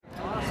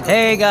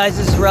Hey guys,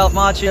 this is Ralph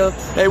Macchio.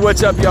 Hey,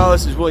 what's up, y'all?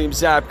 This is William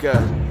Zabka.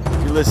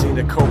 You're listening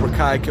to Cobra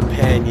Kai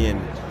Companion,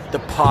 the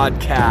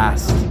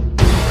podcast.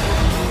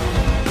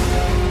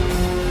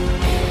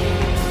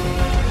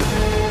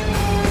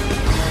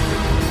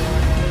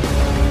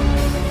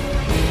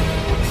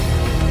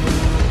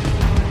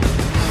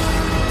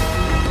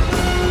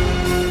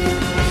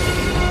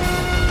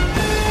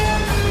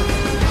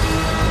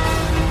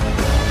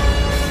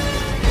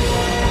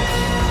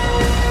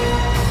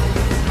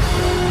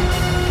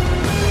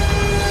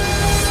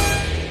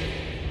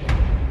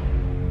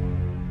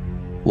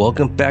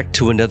 Welcome back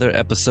to another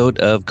episode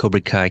of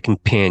Cobra Kai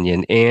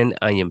Companion, and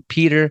I am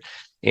Peter.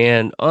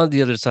 And on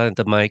the other side of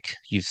the mic,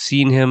 you've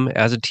seen him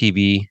as a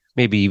TV,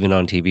 maybe even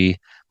on TV.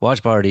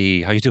 Watch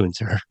Party, how you doing,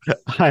 sir?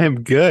 I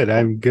am good.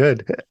 I'm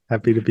good.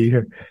 Happy to be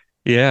here.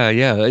 Yeah.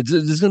 This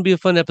is going to be a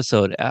fun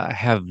episode. I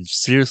have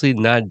seriously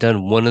not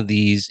done one of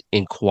these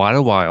in quite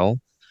a while.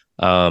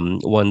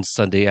 One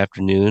Sunday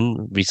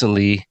afternoon,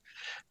 recently,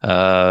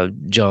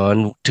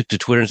 John took to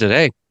Twitter and said,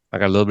 "Hey, I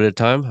got a little bit of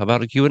time. How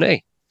about a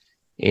Q&A?"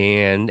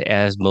 And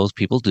as most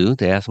people do,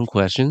 they ask some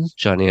questions.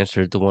 John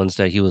answered the ones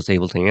that he was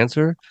able to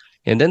answer,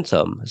 and then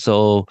some.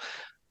 So,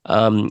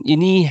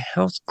 any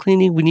house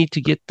cleaning we need to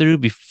get through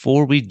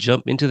before we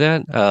jump into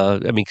that?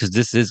 Because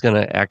this is going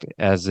to act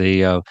as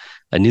a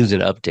news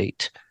and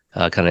update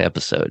kind of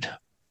episode.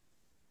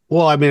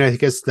 Well, I mean, I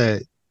guess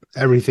that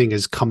everything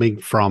is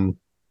coming from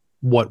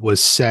what was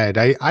said.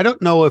 I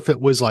don't know if it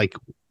was like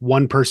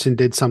one person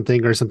did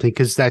something or something,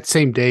 because that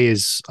same day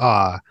is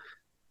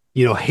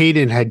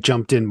Hayden had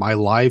jumped in my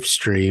live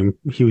stream.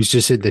 He was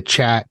just in the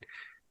chat,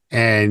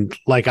 and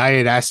like I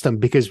had asked him,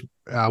 because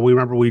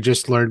we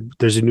just learned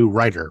there's a new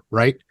writer,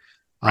 right?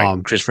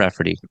 Right, Chris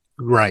Rafferty.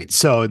 Right.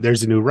 So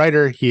there's a new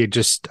writer. He had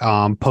just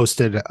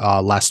posted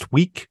last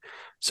week.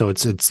 So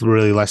it's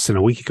really less than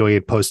a week ago he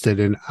had posted,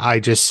 and I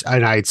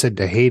had said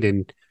to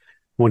Hayden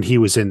when he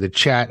was in the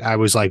chat, I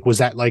was like, was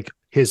that like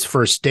his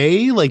first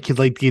day? Like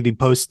did he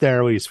post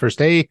there his first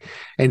day?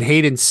 And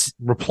Hayden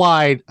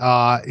replied,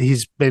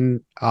 he's been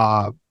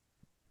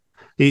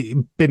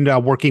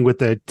working with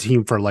the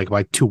team for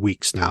like 2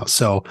 weeks now.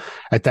 So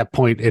at that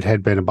point, it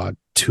had been about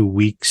 2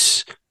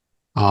 weeks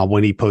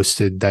when he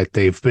posted that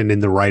they've been in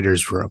the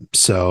writer's room.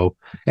 So,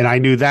 and I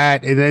knew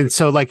that, and then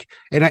so like,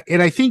 and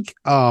I think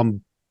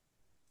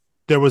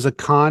there was a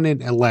con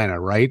in Atlanta,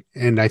 right?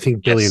 And I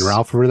think Billy and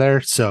Ralph were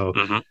there. So.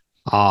 Mm-hmm.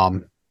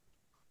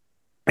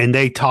 And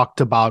they talked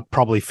about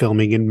probably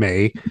filming in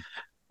May,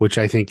 which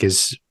I think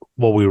is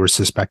what we were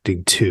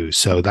suspecting too.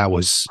 So that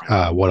was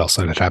what else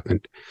had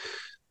happened.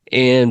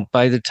 And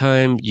by the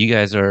time you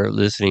guys are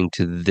listening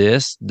to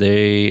this,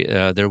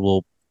 there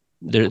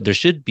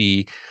should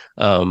be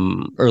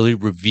early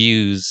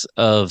reviews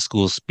of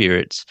School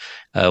Spirits,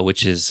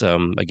 which is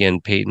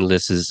again Peyton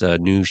List's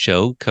new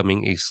show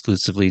coming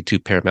exclusively to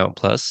Paramount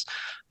Plus.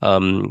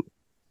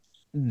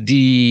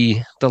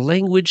 The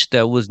language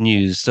that was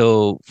used.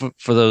 So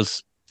for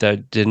those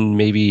that didn't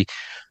maybe,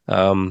 I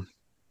don't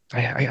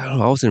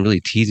know, I wasn't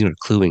really teasing or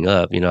cluing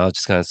up. I was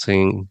just kind of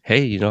saying,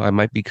 hey, I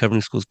might be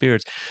covering School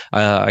Spirits.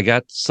 I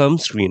got some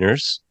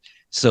screeners,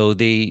 so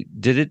they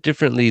did it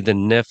differently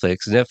than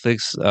Netflix.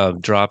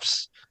 Netflix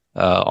drops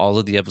all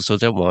of the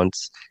episodes at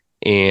once.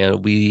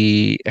 And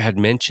we had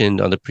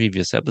mentioned on the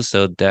previous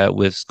episode that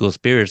with School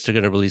Spirits, they're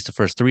going to release the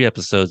first 3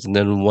 episodes and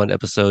then 1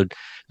 episode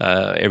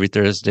every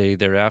Thursday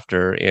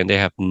thereafter. And they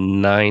have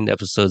 9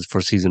 episodes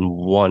for season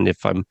 1,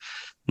 if I'm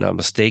not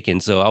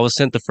mistaken. So I was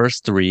sent the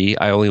first 3.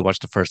 I only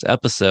watched the first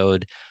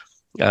episode.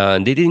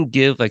 They didn't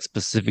give like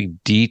specific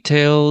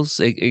details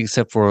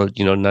except for,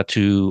 not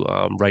to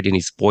write any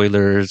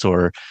spoilers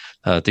or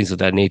things of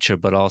that nature.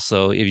 But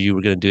also, if you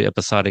were going to do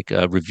episodic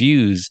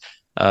reviews,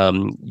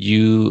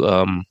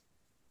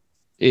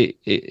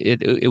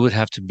 it would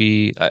have to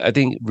be, I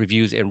think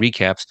reviews and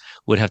recaps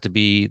would have to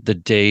be the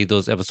day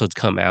those episodes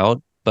come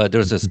out, but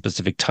there's a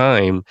specific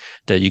time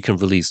that you can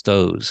release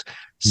those.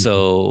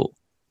 So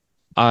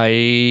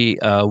I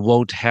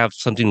won't have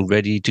something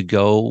ready to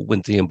go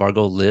when the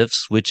embargo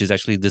lifts, which is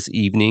actually this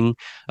evening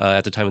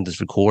at the time of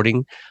this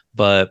recording,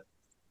 but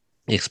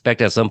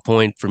expect at some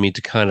point for me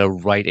to kind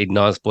of write a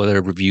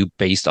non-spoiler review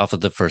based off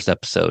of the first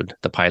episode,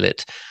 the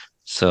pilot.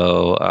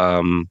 So,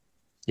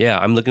 yeah,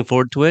 I'm looking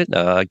forward to it.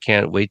 I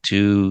can't wait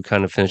to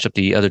kind of finish up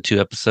the other 2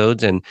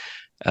 episodes and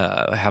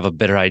have a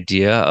better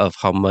idea of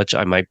how much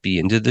I might be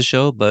into the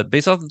show. But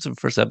based off of the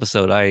first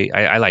episode,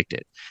 I liked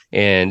it,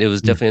 and it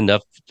was definitely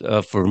enough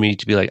for me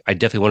to be like, I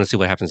definitely want to see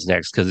what happens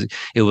next, because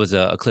it was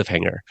a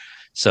cliffhanger.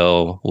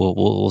 So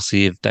we'll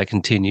see if that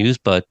continues.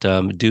 But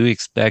do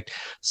expect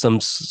some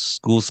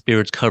School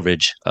Spirits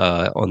coverage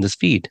on this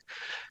feed.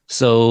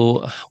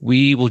 So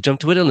we will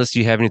jump to it unless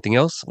you have anything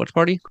else. Watch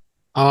Party.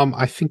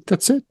 I think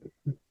that's it.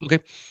 Okay.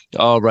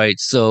 All right.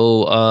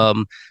 So,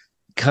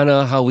 kind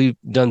of how we've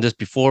done this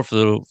before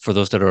for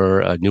those that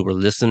are newer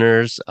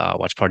listeners,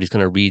 Watch Party's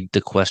going to read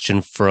the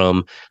question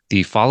from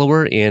the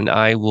follower, and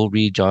I will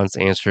read John's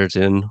answers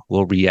and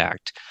we'll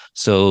react.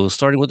 So,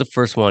 starting with the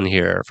first one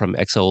here from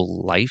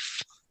XO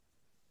Life.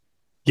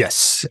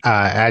 Yes,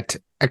 at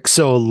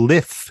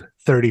Exolith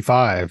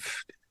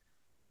 35.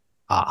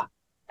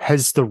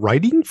 Has the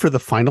writing for the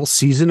final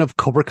season of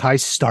Cobra Kai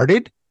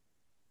started?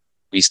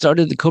 We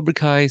started the Cobra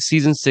Kai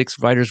Season 6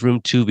 Writers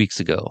Room 2 weeks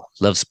ago.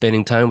 Love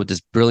spending time with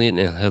this brilliant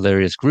and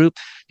hilarious group.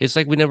 It's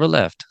like we never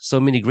left. So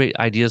many great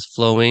ideas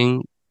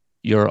flowing.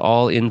 You're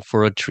all in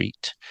for a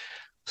treat.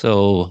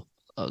 So,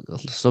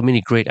 so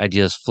many great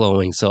ideas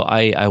flowing. So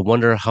I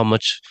wonder how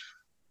much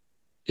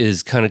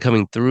is kind of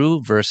coming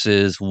through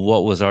versus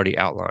what was already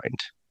outlined.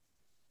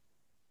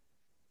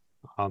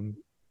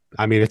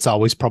 I mean, it's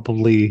always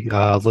probably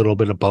a little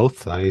bit of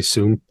both, I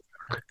assume.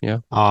 Yeah.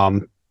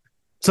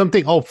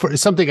 Something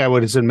I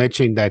was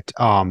mentioning that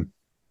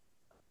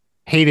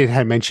Hayden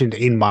had mentioned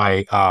in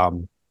my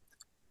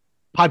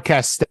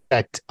podcast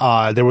that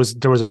there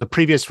was a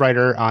previous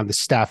writer on the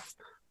staff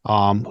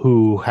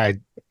who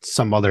had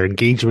some other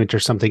engagement or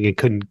something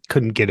and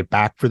couldn't get it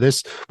back for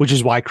this, which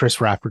is why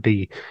Chris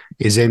Rafferty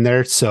is in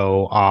there.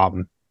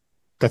 So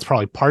that's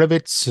probably part of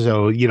it.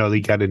 So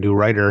they got a new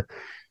writer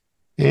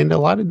and a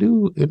lot of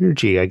new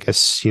energy, I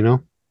guess.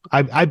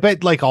 I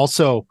bet like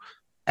also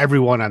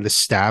everyone on the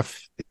staff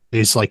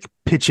is like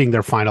pitching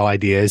their final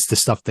ideas, the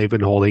stuff they've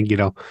been holding,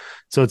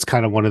 so it's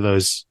kind of one of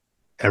those,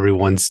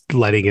 everyone's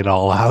letting it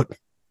all out.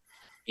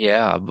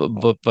 Yeah,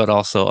 but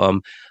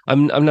also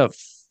I'm not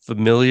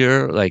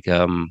familiar, like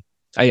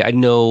I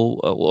know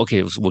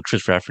okay, with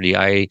Chris Rafferty,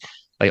 I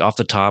like off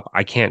the top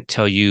I can't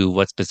tell you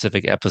what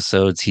specific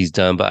episodes he's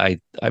done, but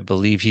I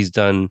believe he's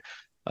done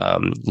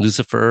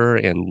Lucifer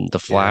and The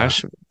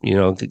Flash,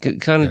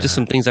 kind of just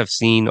some things I've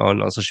seen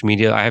on social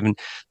media. I haven't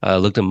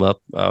looked them up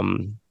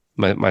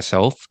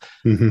myself,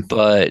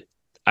 but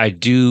I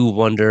do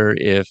wonder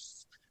if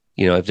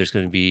there's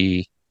going to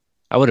be,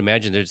 I would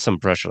imagine there's some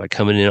pressure like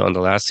coming in on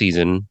the last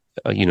season.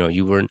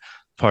 You weren't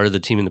part of the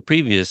team in the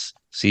previous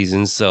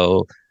season,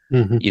 so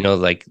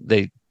like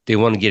they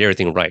want to get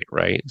everything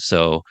right.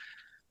 So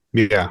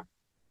yeah,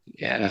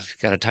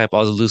 got to type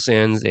all the loose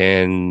ends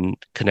and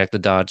connect the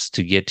dots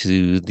to get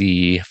to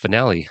the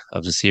finale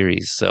of the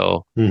series.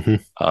 So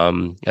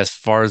as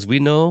far as we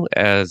know,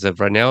 as of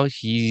right now,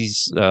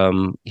 he's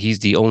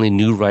the only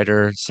new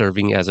writer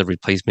serving as a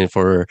replacement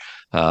for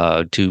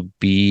to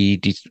be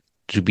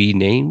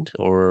named,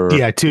 or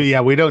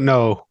we don't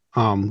know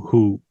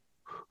who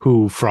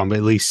from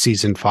at least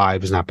season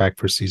 5 is not back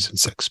for season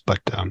 6, but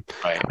I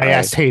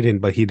asked Hayden,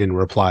 but he didn't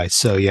reply.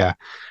 So yeah.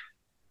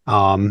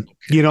 And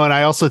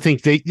I also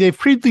think they've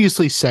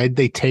previously said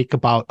they take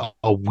about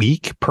a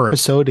week per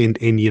episode in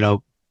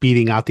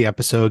beating out the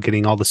episode,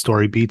 getting all the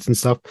story beats and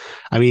stuff.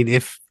 I mean,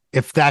 if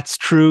that's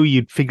true,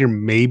 you'd figure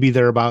maybe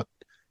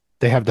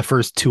they have the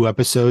first 2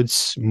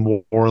 episodes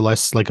more or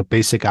less like a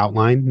basic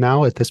outline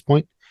now at this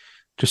point.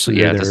 Just so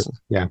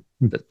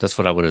that's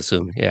what I would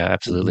assume. Yeah,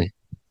 absolutely.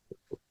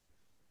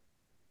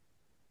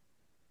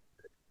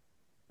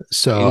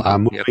 So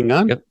moving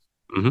on. Yep.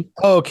 Mm-hmm.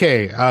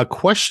 Okay, a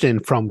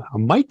question from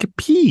Mike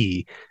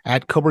P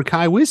at Cobra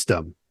Kai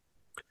Wisdom.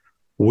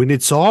 When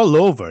it's all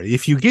over,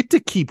 if you get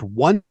to keep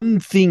one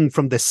thing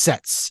from the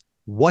sets,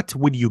 what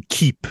would you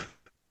keep?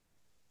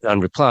 John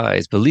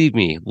replies, believe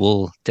me,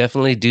 we'll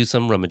definitely do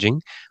some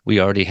rummaging. We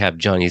already have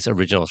Johnny's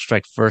original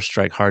Strike First,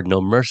 Strike Hard, No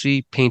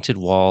Mercy painted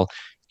wall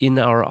in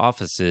our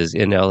offices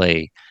in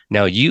LA.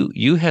 Now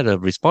you had a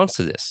response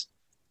to this.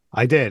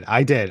 I did.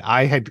 I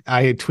had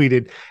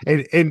tweeted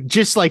and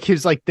just like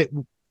his like that.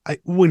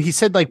 When he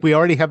said like we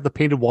already have the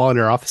painted wall in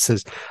our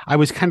offices, I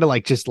was kind of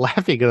like just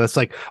laughing, and it's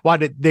like, wow,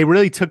 they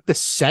really took the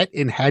set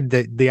and had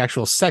the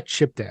actual set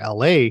shipped to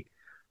LA.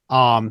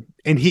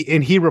 And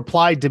he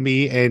replied to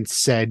me and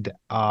said,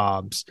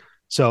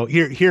 so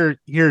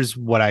here's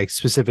what I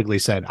specifically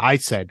said. I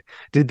said,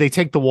 did they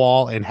take the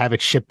wall and have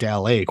it shipped to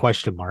LA? ?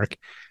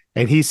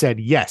 And he said,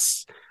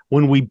 yes.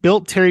 When we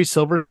built Terry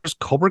Silver's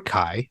Cobra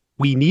Kai,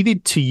 we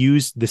needed to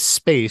use the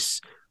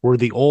space where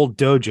the old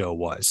dojo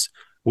was.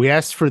 We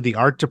asked for the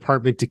art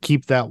department to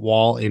keep that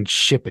wall and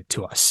ship it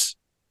to us.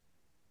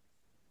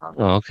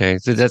 Oh, okay.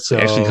 So that's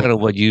actually kind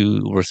of what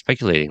you were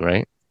speculating,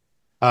 right?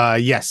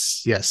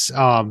 Yes.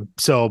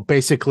 So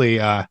basically,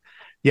 what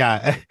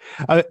I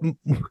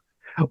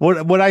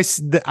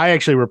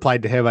actually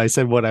replied to him, I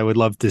said what I would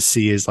love to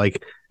see is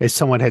like if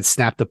someone had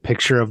snapped a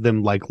picture of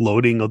them like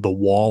loading of the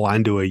wall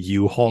onto a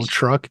U-Haul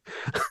truck.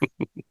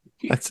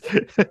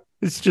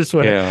 It's just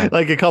what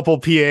like a couple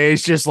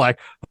PAs just like,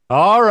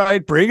 all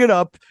right, bring it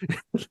up.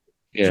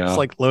 Just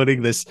like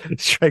loading this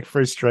Strike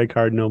First, Strike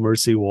Hard, No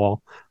Mercy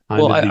wall.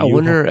 Well, I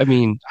wonder. I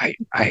mean, I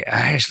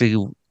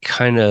actually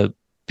kind of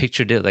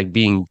pictured it like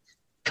being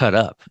cut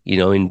up,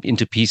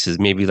 into pieces,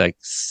 maybe like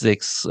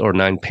 6 or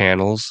 9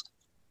 panels,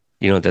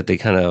 that they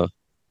kind of,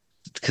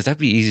 because that'd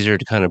be easier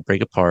to kind of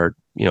break apart,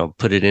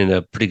 put it in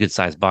a pretty good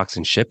sized box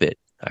and ship it,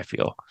 I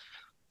feel.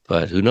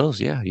 But who knows?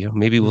 Yeah,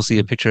 maybe we'll see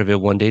a picture of it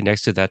one day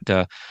next to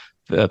that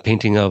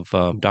painting of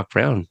Doc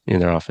Brown in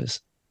their office.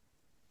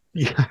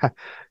 Yeah.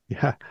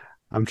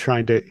 I'm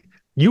trying to.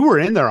 You were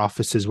in their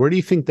offices. Where do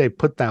you think they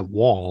put that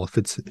wall? If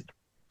it's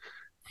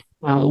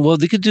well,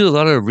 they could do a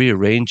lot of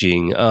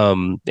rearranging.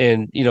 And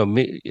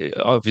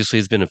obviously,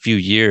 it's been a few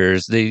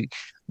years.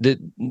 The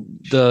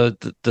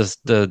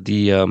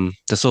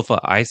sofa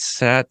I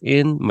sat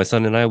in, my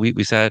son and I,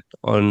 we sat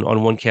on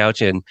one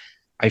couch, and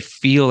I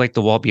feel like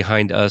the wall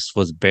behind us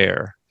was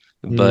bare,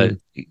 but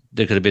Mm,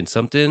 there could have been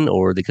something,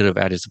 or they could have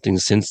added something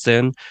since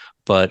then.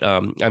 But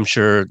I'm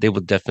sure they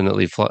would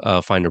definitely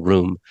find a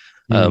room.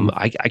 mm.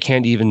 I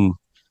can't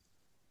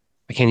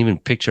even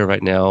picture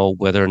right now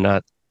whether or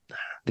not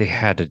they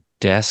had a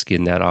desk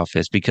in that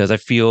office, because I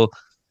feel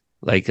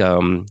like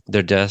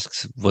their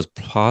desks was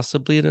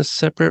possibly in a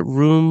separate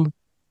room.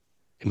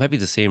 It might be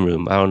the same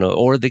room. I don't know.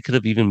 Or they could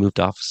have even moved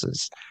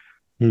offices.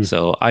 Mm.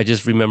 So I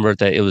just remember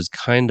that it was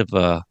kind of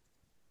a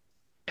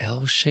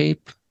L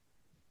shape.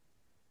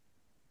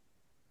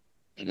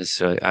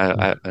 Necessarily,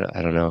 I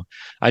don't know.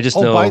 I just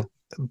Oh, by know,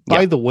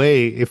 by yeah. the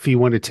way, if you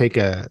want to take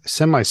a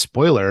semi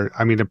spoiler,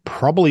 I mean, it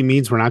probably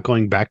means we're not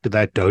going back to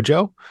that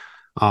dojo.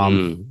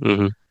 Um,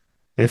 Mm-hmm.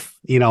 if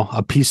you know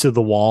a piece of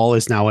the wall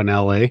is now in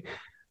LA.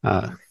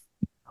 Uh,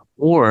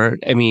 Or,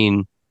 I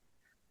mean,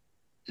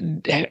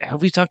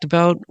 have we talked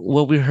about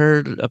what we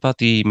heard about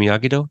the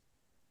Miyagi-Do?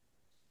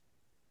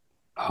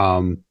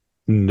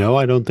 no,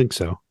 I don't think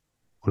so.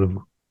 Which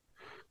one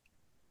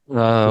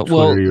are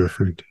Well, you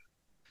referring to?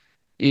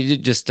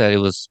 just that it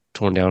was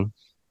torn down.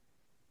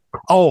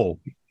 Oh,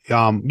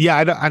 yeah,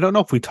 I don't know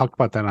if we talked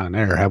about that on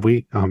air, have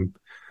we?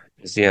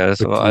 Yeah,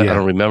 that's But what I yeah,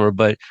 don't remember.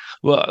 But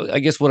well, I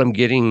guess what I'm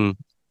getting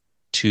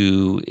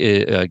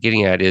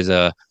at is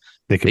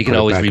they can they can put it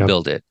always back up.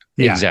 rebuild it.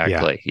 Yeah, yeah,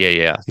 Exactly. Yeah,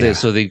 yeah. yeah.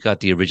 So they got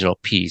the original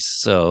piece.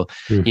 So,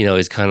 Mm,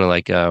 it's kind of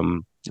like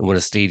when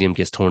a stadium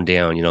gets torn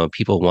down,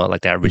 people want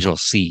like that mm, original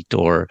seat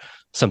or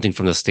something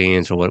from the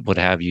stands or what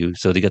have you.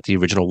 So they got the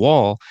original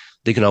wall.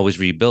 They can always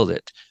rebuild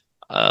it.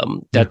 yeah.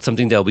 That's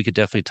something that we could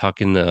definitely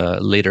talk in a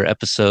later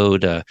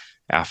episode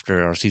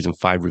after our season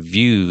 5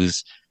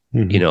 reviews.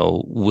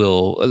 Mhm.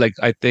 Will, like,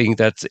 I think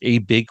that's a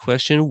big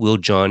question. Will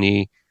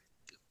Johnny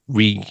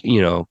re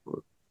you know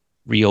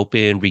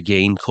reopen,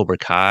 regain Cobra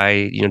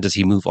Kai? Does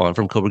he move on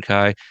from Cobra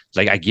Kai?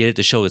 Like, I get it,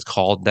 the show is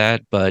called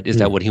that, but is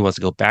that Mm. what he wants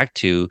to go back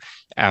to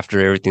after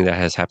everything that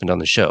has happened on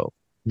the show?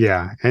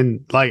 Yeah,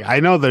 and like I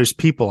know there's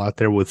people out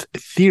there with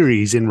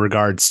theories in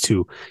regards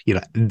to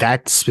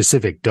that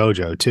specific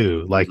dojo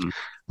too. Mhm.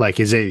 Like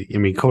is it? I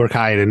mean, Cobra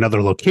Kai at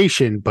another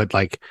location, but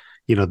like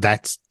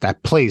that's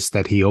that place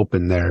that he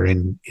opened there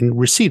in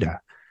Reseda.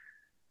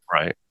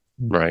 Right,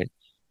 right.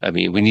 I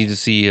mean, we need to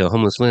see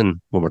Homeless Lynn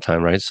one more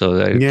time, right?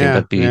 So I think Yeah,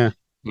 that'd be,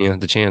 yeah.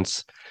 the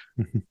chance.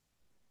 Mhm.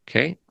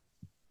 Okay,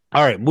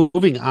 All right,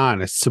 moving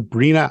on.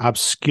 Sabrina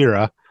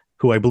Obscura,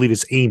 who I believe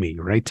is Amy,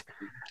 right?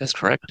 that's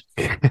correct.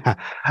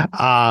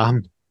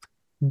 um,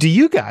 do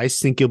you guys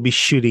think you'll be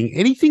shooting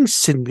anything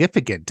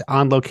significant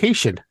on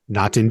location,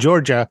 not in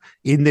Georgia,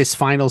 in this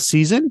final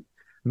season?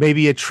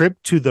 Maybe a trip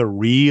to the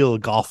real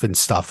golf and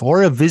stuff,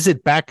 or a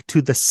visit back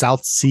to the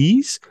South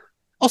Seas?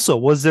 Also,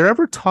 was there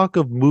ever talk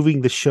of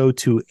moving the show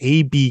to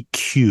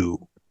ABQ?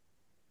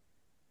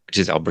 Which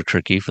is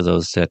Albuquerque for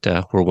those that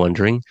were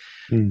wondering.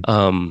 Hmm.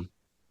 Um,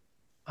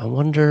 I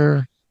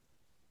wonder,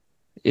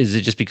 is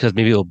it just because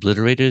maybe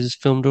Obliterated is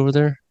filmed over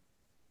there?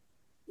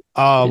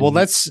 Well, In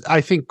that's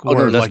I think Oh no,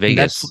 where that's like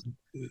Vegas.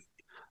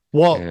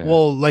 Yeah,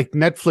 Like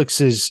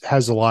Netflix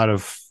has a lot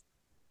of.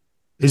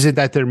 Is it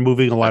that they're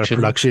moving a lot of action.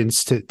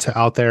 productions to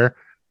out there?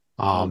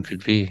 Oh, Um,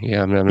 could be.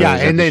 Yeah, I'm not yeah,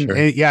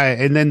 exactly sure.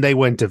 and then they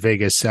went to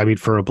Vegas. I mean,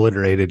 for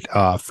Obliterated,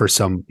 for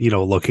some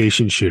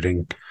location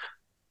shooting.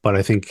 But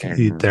I think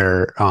And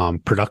their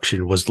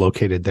production was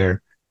located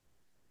there.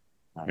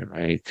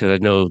 right, because I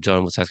know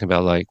John was asking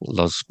about like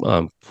Los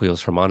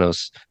Pueblos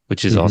Hermanos,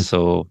 which is Hmm.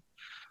 also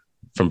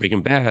from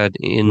Breaking Bad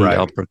in Right.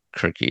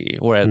 Albuquerque,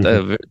 or at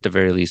Hmm. the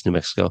very least, New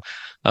Mexico.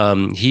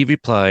 He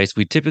replies,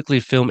 "We typically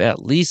film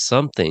at least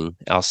something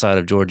outside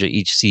of Georgia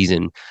each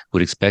season.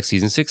 Would expect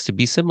season 6 to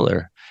be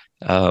similar.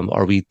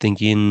 Are we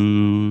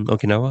thinking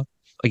Okinawa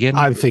again?"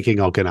 I'm thinking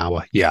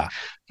Okinawa. Yeah.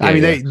 I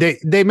Yeah, mean, yeah,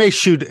 they may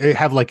shoot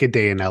have like a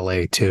day in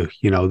LA too.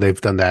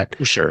 They've done that,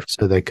 for sure.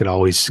 so they could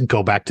always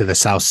go back to the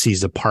South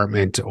Seas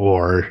apartment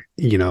or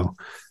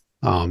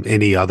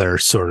any other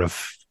sort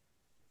of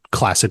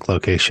classic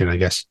location, I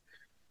guess.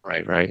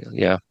 Right, right.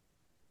 Yeah.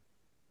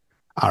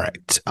 All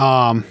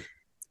right.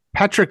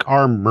 Patrick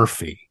R.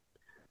 Murphy.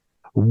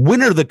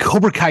 When are the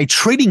Cobra Kai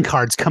trading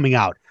cards coming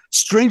out?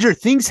 Stranger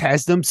Things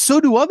has them, so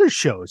do other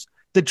shows.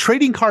 The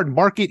trading card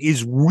market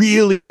is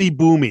really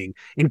booming,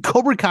 and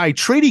Cobra Kai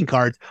trading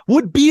cards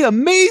would be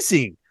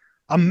amazing.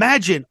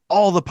 Imagine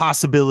all the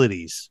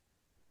possibilities.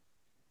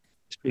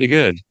 It's pretty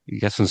good. You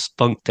got some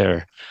spunk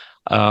there.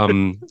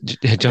 John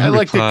I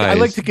like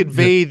replies, to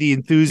convey the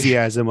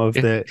enthusiasm of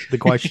the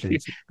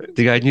questions.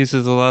 the guy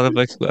uses a lot of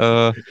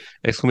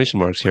exclamation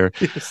marks here.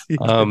 Yes.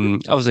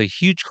 I was a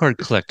huge card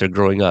collector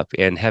growing up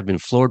and have been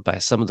floored by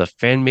some of the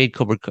fan-made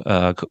Cobra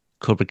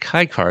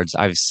Kai cards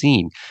I've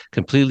seen.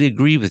 Completely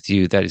agree with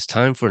you that it's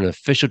time for an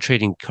official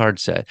trading card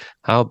set.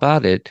 How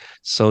about it?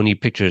 Sony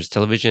Pictures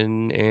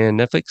Television and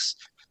Netflix.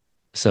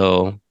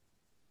 So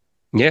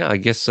yeah, I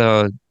guess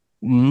not.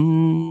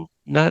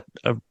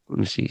 Let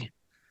me see.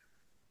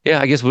 Yeah,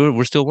 I guess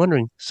we're still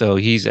wondering. So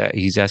he's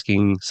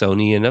asking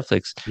Sony and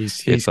Netflix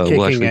He's if we'll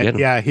kicking actually it. get him.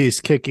 Yeah, he's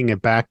kicking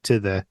it back to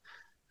the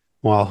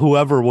well,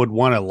 whoever would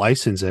want to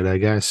license it, I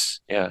guess.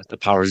 Yeah, the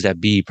powers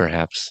that be,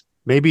 perhaps.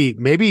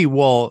 Maybe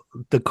well,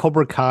 the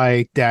Cobra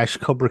Kai dash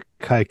Cobra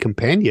Kai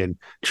companion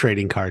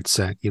trading card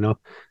set, you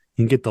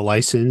can get the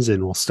license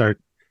and we'll start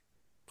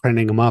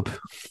printing them up.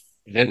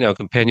 Now,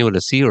 companion with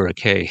a C or a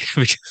K,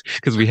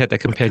 because we had that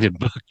companion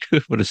book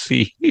with a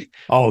C.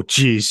 Oh,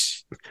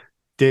 geez.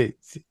 Did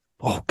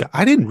oh God,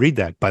 I didn't read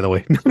that, by the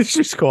way. Let's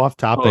just go off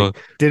Oh,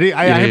 topic. Did it?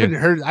 I yeah, yeah. haven't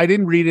heard. I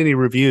didn't read any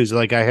reviews.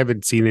 Like I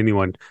haven't seen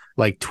anyone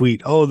like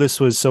tweet, "Oh, this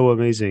was so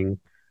amazing."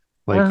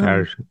 Like Um,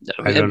 I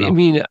I don't know.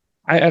 mean,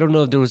 I don't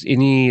know if there was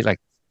anything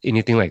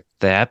like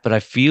that, but I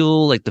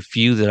feel like the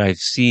few that I've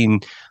seen,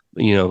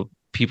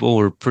 people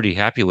were pretty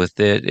happy with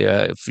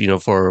it,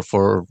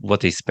 for what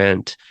they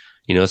spent.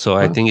 So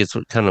I Oh, think it's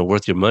kind of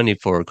worth your money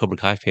for Cobra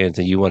Kai fans,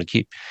 and you want to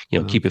keep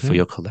it for okay.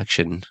 your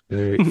collection.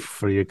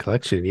 For your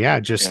collection, yeah,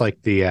 just Yeah.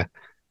 like the.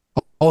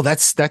 Oh,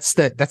 that's the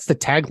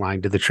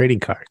tagline to the trading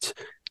cards.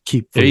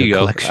 Keep for There your you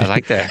go. I collection.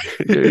 like that.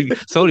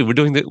 Sony, we're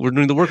doing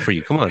the work for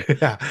you. Come on.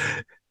 Yeah.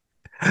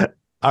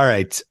 All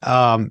right.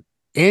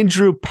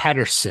 Andrew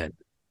Patterson.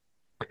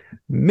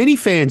 Many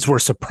fans were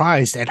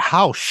surprised at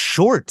how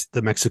short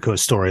the Mexico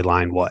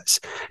storyline was.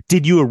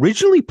 Did you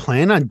originally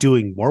plan on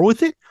doing more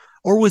with it,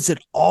 or was it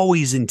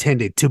always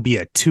intended to be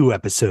a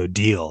 2-episode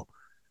deal?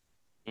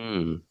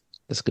 Hmm.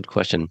 That's a good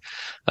question.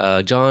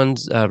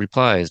 John's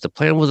replies, the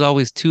plan was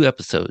always 2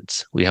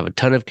 episodes. We have a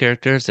ton of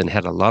characters and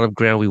had a lot of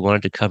ground we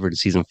wanted to cover in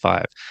season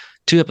 5.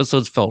 2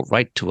 episodes felt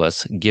right to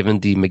us, given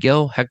the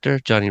Miguel, Hector,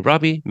 Johnny,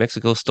 Robbie,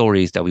 Mexico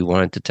stories that we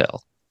wanted to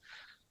tell.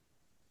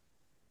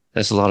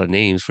 That's a lot of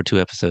names for 2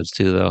 episodes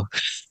too, though.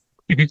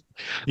 But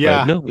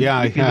Yeah, no,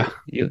 yeah,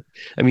 yeah.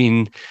 I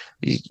mean,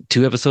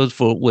 2 episodes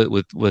for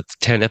with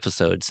 10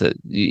 episodes.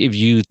 If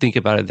you think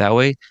about it that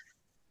way,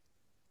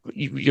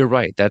 you're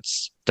right.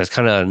 That's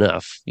kind of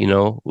enough.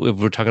 If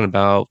we're talking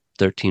about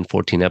 13,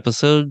 14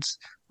 episodes,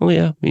 oh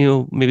yeah,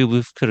 maybe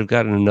we could have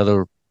gotten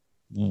another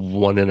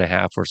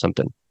 1.5 or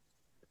something.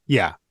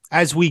 Yeah.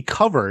 As we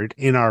covered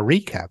in our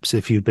recaps,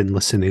 if you've been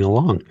listening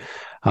along,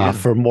 Yeah.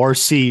 for more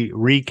C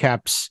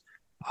recaps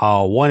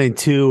 1 and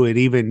 2, and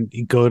even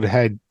go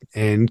ahead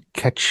and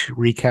catch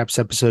recaps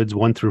episodes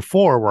 1 through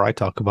 4, where I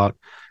talk about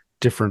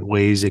different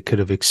ways it could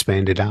have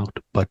expanded out.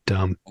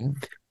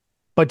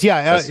 But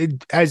yeah,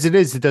 as it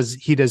is,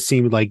 he does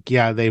seem like,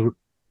 yeah, it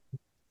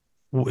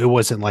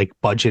wasn't like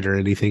budget or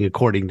anything,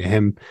 according to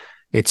him.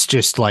 It's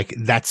just like,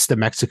 that's the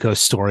Mexico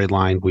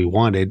storyline we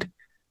wanted.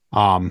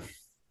 I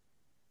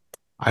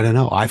don't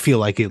know. I feel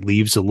like it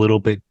leaves a little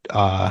bit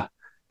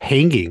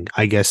hanging,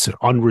 I guess,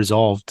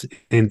 unresolved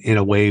in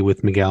a way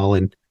with Miguel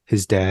and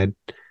his dad.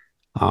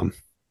 But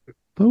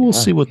we'll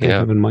see what they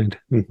have in mind.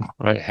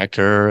 Right,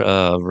 Hector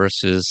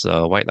versus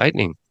White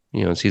Lightning,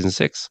 in season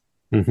 6.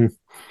 Mm-hmm.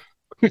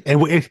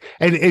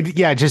 And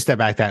yeah, just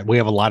about that, we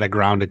have a lot of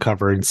ground to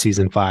cover in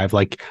season 5.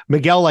 Like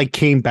Miguel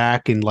came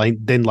back and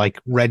then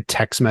read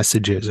text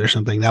messages or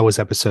something. That was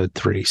episode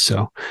 3.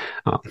 So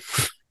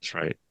That's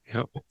right.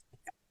 Yep.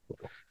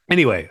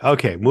 Anyway,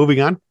 okay,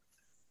 moving on.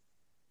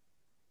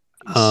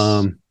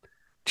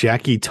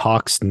 Jackie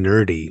talks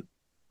nerdy.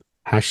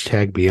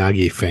 Hashtag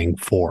Miyagi Fang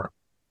 4.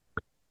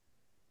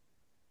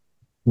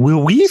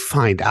 Will we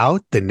find out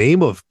the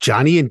name of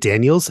Johnny and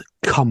Daniel's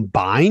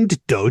combined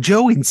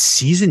dojo in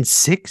season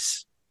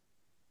 6?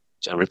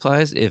 John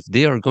replies, if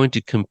they are going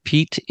to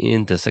compete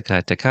in the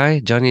Sekai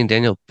Tekai, Johnny and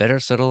Daniel better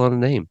settle on a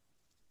name.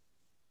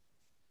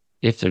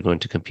 If they're going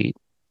to compete.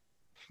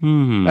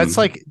 That's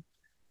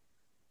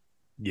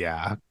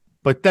yeah,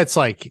 but that's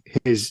like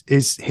his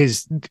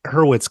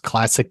Hurwitz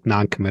classic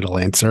non-committal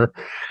answer.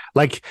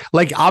 Like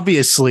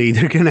obviously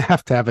they're gonna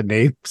have to have a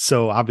name,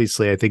 so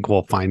obviously I think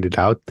we'll find it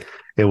out.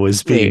 It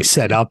was being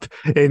set up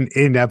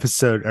in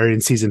episode or in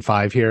season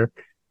 5 here.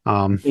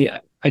 Yeah,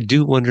 I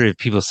do wonder if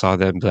people saw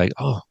that and be like,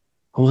 oh,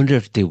 I wonder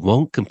if they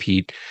won't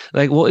compete.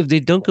 Like, well, if they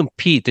don't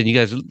compete, then you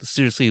guys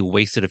seriously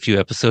wasted a few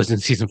episodes in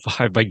season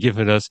 5 by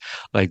giving us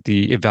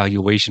the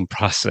evaluation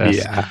process.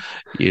 Yeah.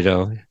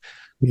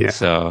 Yeah.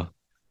 So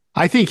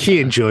I think he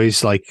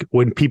enjoys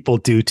when people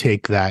do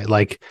take that,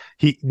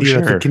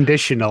 the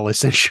conditional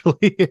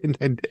essentially,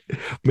 and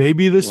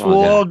maybe this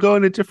will all go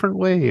in a different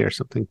way or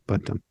something.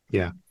 But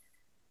yeah.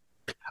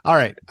 All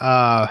right.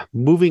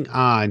 Moving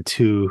on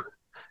to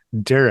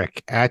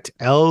Derek at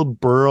El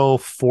Burrow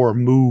for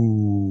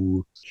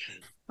Moo.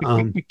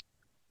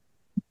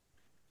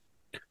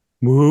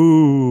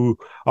 Moo.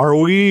 Are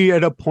we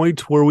at a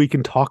point where we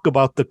can talk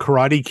about the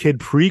Karate Kid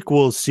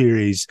prequel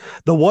series,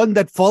 the one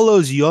that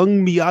follows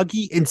young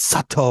Miyagi and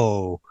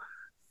Sato?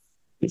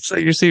 It's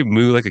like you're saying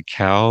moo like a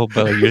cow,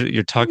 but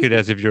you're talking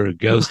as if you're a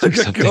ghost or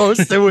something.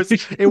 Ghost.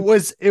 It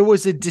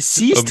was a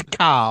deceased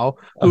cow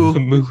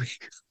who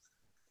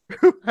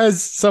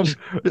has some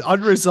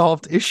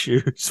unresolved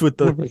issues with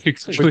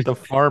the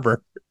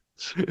farmer.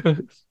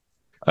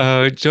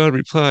 John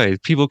replies,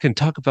 people can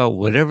talk about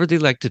whatever they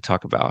like to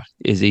talk about.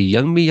 Is a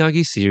young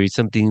Miyagi series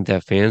something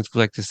that fans would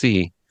like to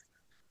see?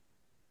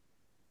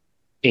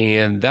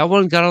 and that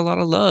one got a lot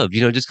of love.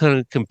 Just kind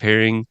of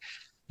comparing.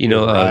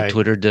 Right.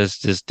 Twitter does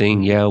this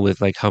thing, yeah,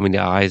 with like how many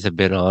eyes have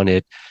been on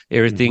it. Mhm.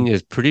 Everything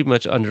is pretty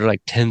much under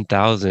like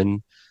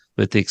 10,000,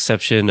 with the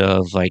exception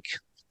of like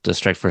the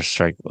Strike for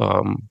Strike,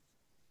 the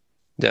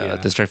Yeah.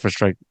 Strike for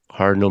Strike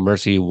Hard No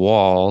Mercy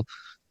wall.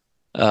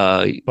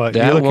 But you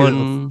That look at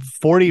one,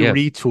 40 yeah,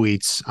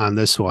 retweets on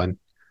this one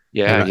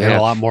yeah, and a yeah,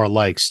 lot more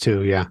likes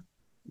too. Yeah.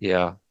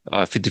 yeah.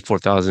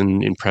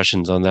 54,000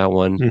 impressions on that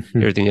one. Mhm.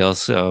 Everything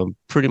else,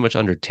 pretty much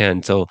under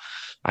 10. So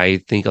I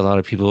think a lot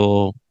of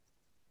people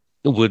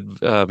would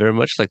very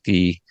much like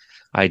the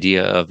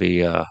idea of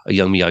a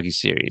Young Miyagi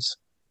series.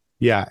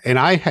 Yeah. And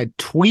I had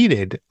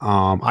tweeted,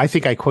 I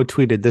think I quote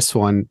tweeted this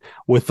one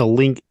with a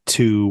link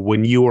to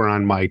when you were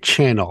on my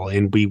channel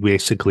and we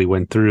basically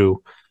went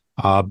through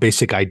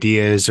basic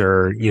ideas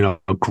or,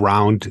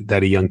 ground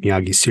that a Young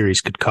Miyagi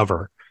series could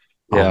cover.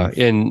 Yeah,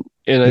 and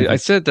I Mhm.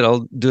 said that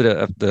I'll do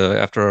it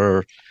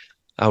after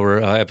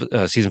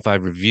our season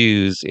 5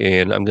 reviews,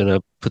 and I'm gonna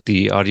put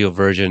the audio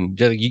version.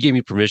 You gave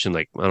me permission,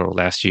 like I don't know,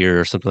 last year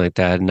or something like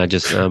that, and I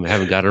just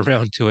haven't gotten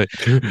around to it.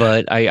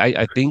 But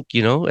I think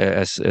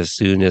as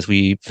soon as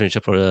we finish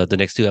up the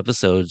next two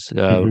episodes,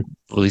 Mhm.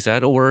 release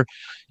that, or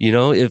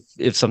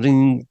if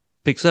something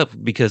picks up,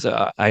 because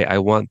I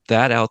want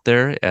that out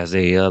there as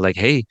a like,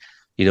 hey.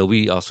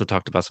 We also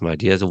talked about some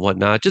ideas and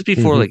whatnot just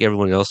before Mhm. like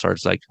everyone else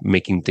starts like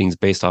making things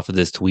based off of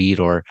this tweet,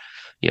 or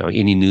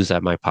any news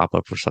that might pop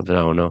up or something.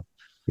 I don't know,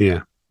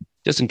 Yeah.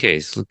 just in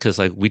case, because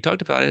like we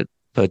talked about it,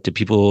 but do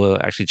people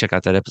actually check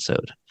out that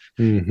episode?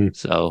 Mhm.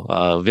 So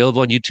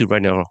available on YouTube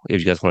right now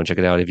if you guys want to check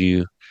it out, if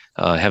you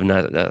have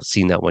not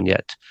seen that one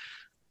yet.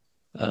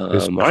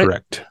 Is All right.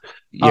 correct.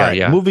 All Yeah, right,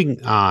 yeah.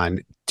 moving on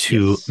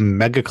to Yes.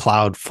 Mega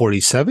Cloud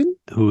 47,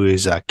 who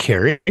is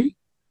Carrie.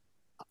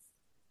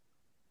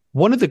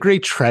 One of the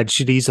great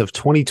tragedies of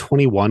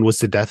 2021 was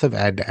the death of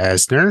Ed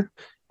Asner.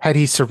 Had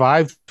he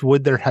survived,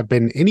 would there have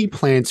been any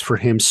plans for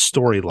him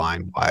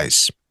storyline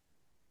wise?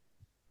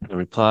 And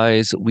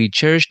replies, we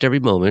cherished every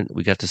moment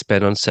we got to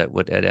spend on set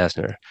with Ed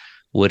Asner.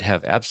 Would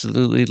have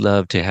absolutely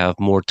loved to have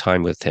more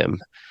time with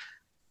him.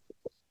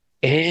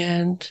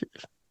 And,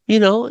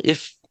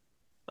 if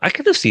I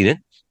could have seen it,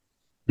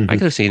 I Mhm.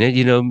 could have seen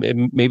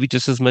it, maybe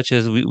just as much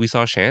as we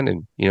saw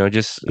Shannon,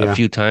 just a Yeah.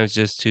 few times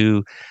just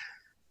to,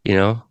 you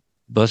know,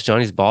 bust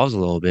Johnny's balls a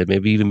little bit.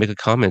 Maybe even make a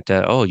comment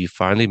that, oh, you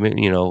finally,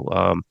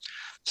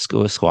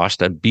 squash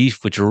that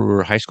beef with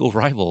your high school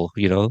rival,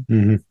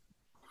 Mhm.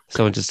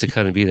 someone just to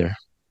kind of be there.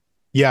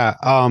 Yeah.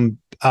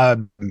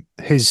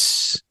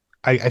 His,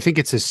 I think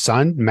it's his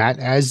son, Matt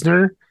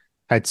Asner,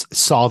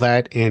 saw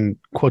that and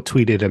quote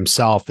tweeted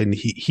himself. And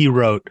he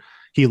wrote,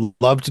 he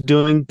loved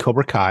doing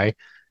Cobra Kai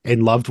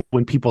and loved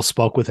when people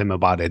spoke with him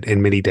about it.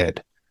 And many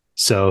did.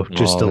 So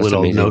just Oh, a that's little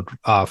amazing.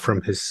 note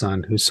from his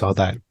son who saw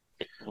that.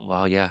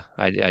 Wow, yeah,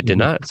 I did Mhm.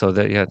 not. So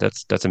that, yeah,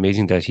 that's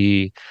amazing that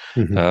he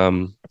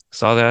Mhm.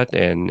 saw that,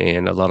 and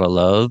a lot of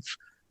love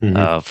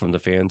Mhm. from the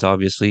fans,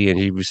 obviously, and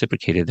he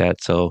reciprocated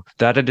that. So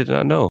that I did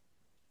not know.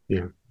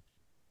 Yeah.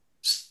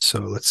 So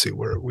let's see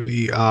where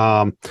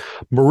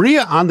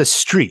Maria on the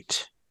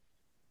street.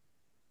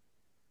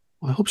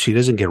 Well, I hope she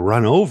doesn't get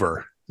run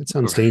over. That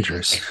sounds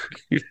dangerous.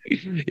 Yeah,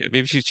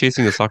 maybe she's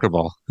chasing a soccer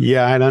ball.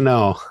 Yeah, I don't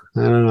know.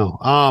 I don't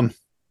know.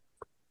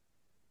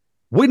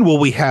 When will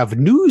we have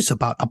news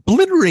about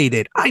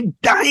Obliterated? I'm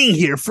dying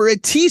here for a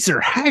teaser.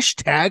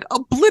 Hashtag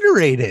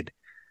Obliterated.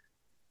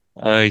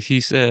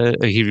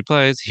 He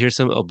replies, here's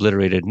some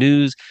obliterated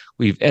news.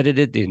 We've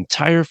edited the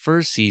entire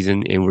first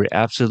season and we're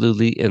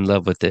absolutely in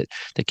love with it.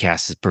 The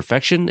cast is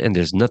perfection and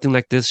there's nothing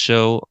like this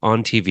show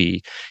on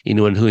TV.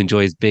 Anyone who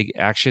enjoys big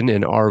action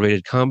and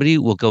R-rated comedy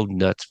will go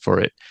nuts for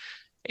it.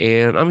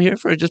 And I'm here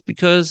for it just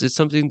because it's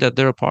something that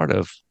they're a part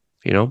of,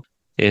 you know,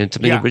 and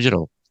something Yeah,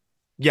 original.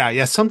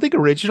 yeah. Something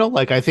original.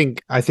 Like I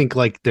think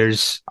like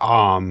there's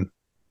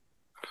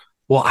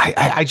well,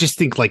 I just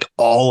think like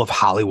all of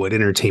Hollywood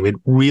entertainment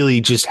really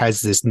just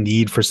has this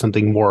need for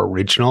something more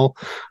original.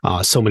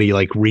 So many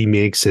like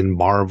remakes and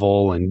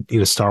Marvel and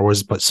Star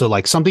Wars, but so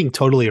like something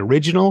totally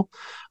original,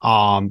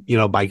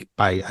 by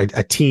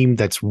a team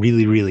that's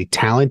really really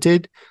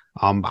talented.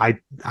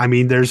 I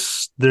mean,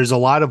 there's a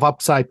lot of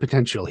upside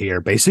potential here,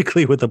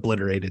 basically with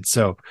Obliterated.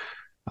 So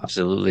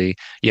Absolutely.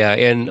 Yeah.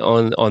 And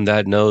on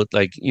that note,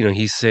 like,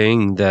 he's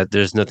saying that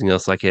there's nothing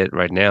else like it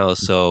right now.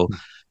 So,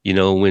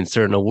 when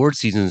certain award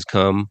seasons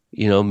come,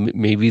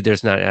 maybe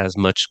there's not as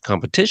much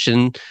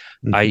competition,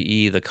 mhm,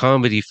 i.e. the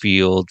comedy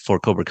field for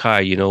Cobra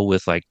Kai,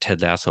 with like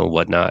Ted Lasso and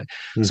whatnot.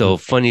 mhm, So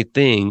funny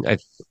thing, I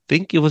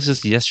think it was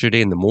just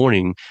yesterday in the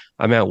morning.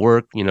 I'm at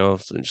work,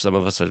 some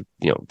of us are,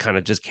 kind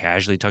of just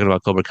casually talking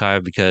about Cobra Kai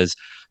because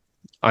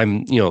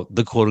I'm,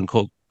 the quote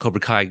unquote Cobra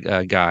Kai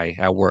guy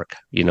at work.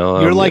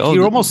 Oh,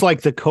 you're almost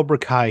like the Cobra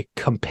Kai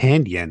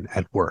companion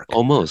at work.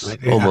 almost, Right?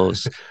 Yeah.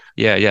 almost,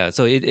 yeah, yeah.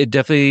 So it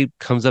definitely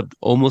comes up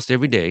almost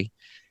every day,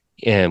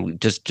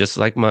 and just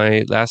like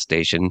my last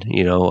station,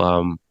 they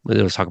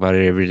was talk about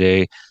it every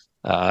day.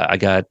 I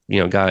got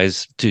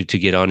guys to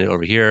get on it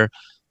over here.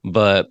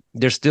 But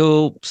there's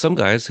still some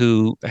guys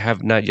who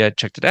have not yet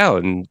checked it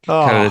out and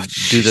kind Oh, of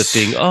do the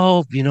thing.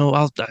 Oh,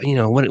 I'll,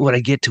 when I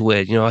get to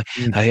it,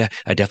 I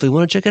definitely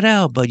want to check it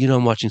out. But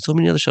I'm watching so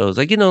many other shows.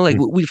 Like,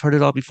 we've heard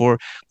it all before.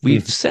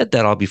 We've said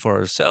that all before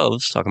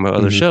ourselves, talking about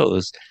other Mhm.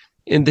 shows.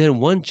 And then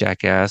one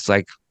jackass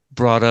like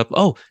brought up,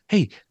 oh,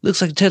 hey,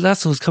 looks like Ted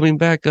Lasso is coming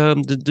back,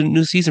 the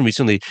new season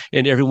recently,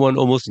 and everyone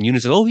almost in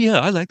unison, oh yeah,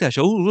 I like that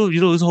show. Oh,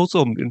 it's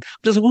wholesome. And I'm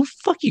just like, well,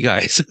 fuck you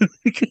guys.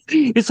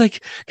 It's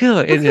like, yeah,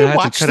 and I had to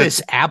Watch kind of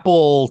this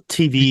Apple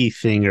TV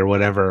thing or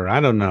whatever. I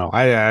don't know.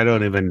 I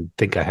don't even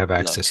think I have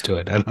access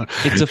look. to it. I don't.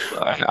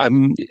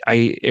 It's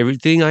I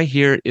everything I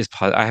hear is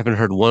I haven't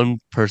heard one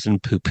person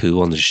poo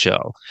poo on the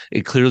show.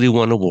 It clearly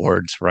won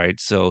awards, right?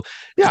 So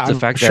Yeah, the I'm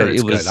fact sure that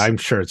it's it good. was, I'm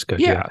sure it's good.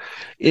 Yeah.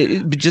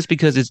 yeah, but just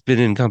because it's been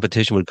in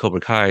competition with Cobra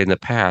Kai in the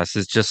past,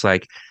 it's just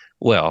like,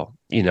 well,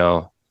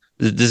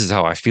 this is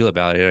how I feel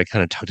about it. I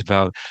kind of talked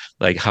about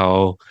like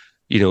how,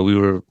 we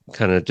were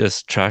kind of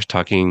just trash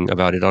talking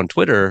about it on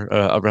Twitter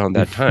around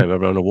that time,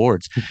 around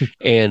awards.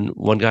 And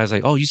one guy's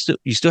like, "Oh, you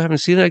still haven't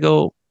seen it?" I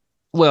go,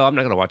 "Well, I'm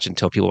not gonna watch it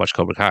until people watch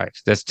Cobra Kai."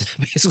 That's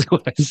basically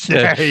what I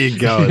said. There you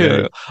go.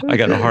 There. I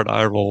got a hard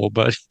eye roll,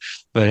 but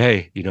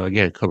hey,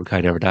 again, Cobra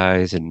Kai never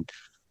dies, and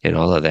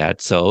all of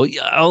that. So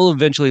yeah, I'll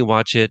eventually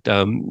watch it.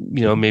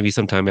 Maybe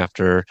sometime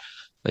after,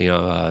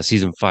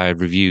 season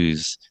 5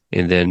 reviews,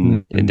 and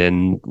then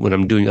Mhm. when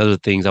I'm doing other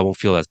things, I won't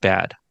feel as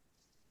bad.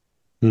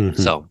 Mhm.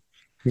 So,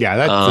 Yeah,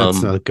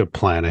 that's a good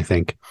plan, I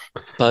think.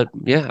 but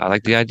yeah, I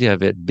like the idea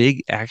of it.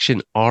 Big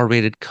action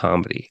R-rated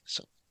comedy.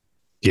 So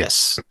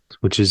Yes,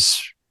 which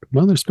is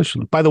well, they're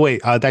special. By the way,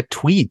 that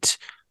tweet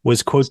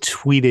was quote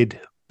tweeted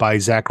by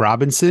Zach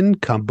Robinson,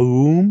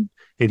 Kaboom,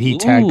 and he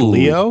tagged ooh,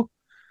 Leo.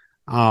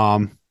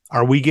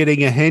 Are we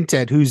getting a hint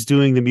at who's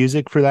doing the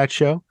music for that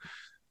show?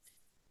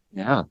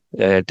 yeah,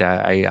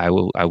 I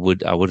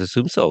would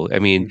assume so. I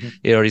mean, Mhm.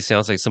 it already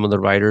sounds like some of the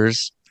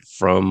writers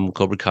from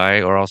Cobra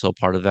Kai are also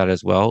part of that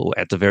as well.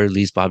 At the very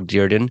least, Bob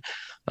Dearden,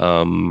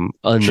 Joe and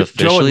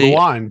unofficially.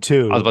 Luan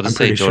too. I was about to I'm say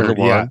pretty Jordan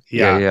sure. Yeah, Lewan.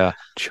 Yeah, yeah.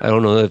 yeah. I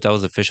don't know if that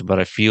was official, but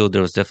I feel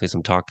there was definitely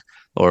some talk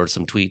or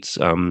some tweets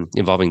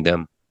involving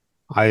them.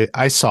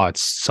 I saw it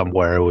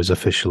somewhere. It was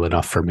official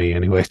enough for me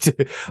anyway.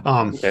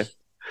 um, Okay.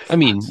 I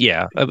mean,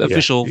 yeah, yeah,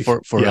 official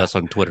for yeah, us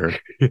on Twitter.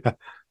 yeah.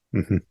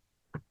 Mhm.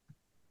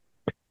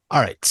 All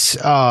right.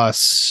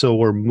 So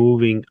we're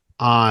moving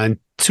on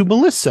to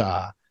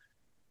Melissa.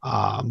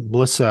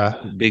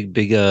 Melissa, Big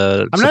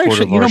I'm not supporter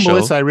actually, of our show.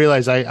 Melissa, I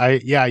realize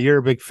yeah, you're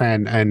a big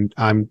fan, and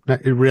I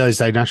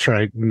realized I'm not sure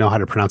I know how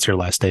to pronounce your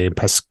last name.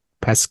 Pascui?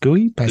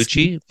 Pascucci?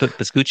 Pascucci? That's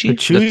Pasucci?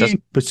 Pasucci?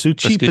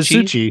 Pascucci?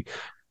 Pasucci?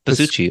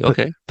 Pasucci.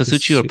 Okay.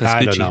 Pasucci or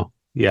I don't Pascucci? know.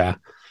 Yeah.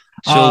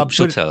 She'll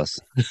But tell us.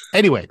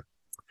 anyway,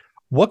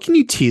 what can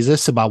you tease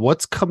us about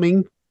what's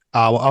coming?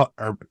 Or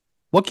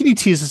what can you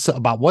tease us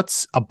about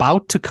what's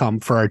about to come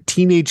for our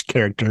teenage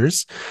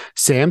characters,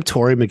 Sam,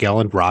 Tori, Miguel,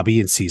 and Robbie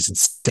in season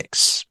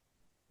 6?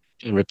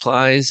 In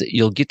replies,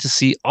 you'll get to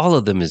see all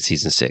of them in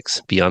season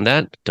 6. Beyond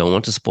that, don't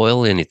want to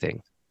spoil anything.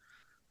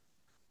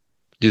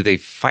 Do they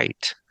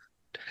fight?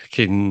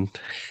 Can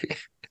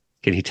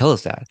can he tell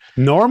us that?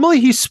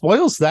 Normally, he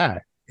spoils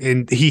that,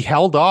 and he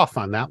held off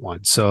on that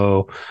one.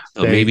 So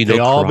So maybe they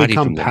no all karate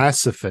become from them.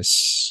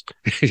 pacifists.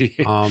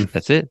 Um,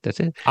 That's it. That's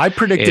it. I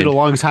predicted And a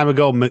long time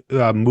ago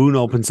Moon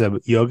opens a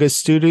yoga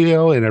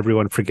studio and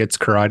everyone forgets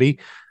karate.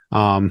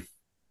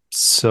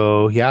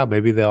 So yeah,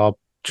 maybe they'll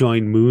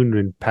join Moon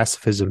in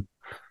pacifism.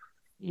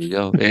 you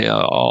go.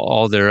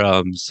 All their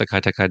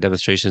Sakai Takai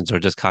demonstrations are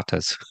just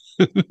katas.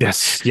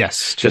 Yes,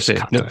 yes, That's just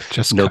it. No, kata,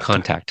 just no kata.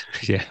 contact.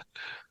 Yeah.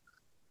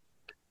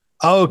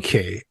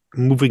 Okay,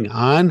 moving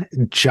on.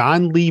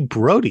 John Lee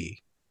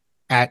Brody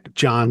at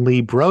John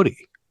Lee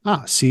Brody.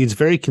 See, it's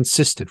very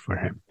consistent for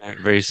him.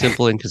 Very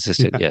simple and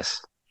consistent.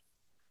 Yes.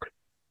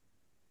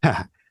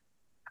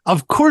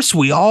 Of course,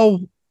 we all.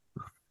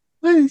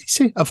 What did he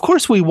say? Of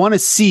course, we want to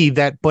see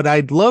that, but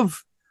I'd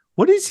love.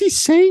 What is he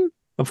saying?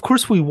 Of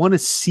course, we want to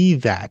see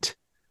that.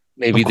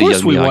 Maybe Of the course,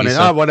 young we want Miyagi it.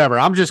 stuff. Whatever.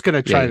 I'm just going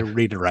to try Yeah. to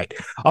read it right.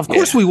 Of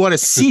course, Yeah. we want to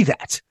see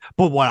that.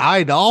 But what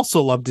I'd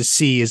also love to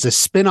see is a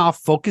spinoff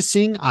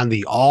focusing on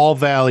the All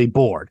Valley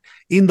Board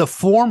in the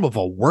form of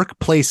a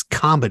workplace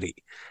comedy.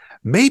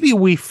 Maybe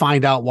we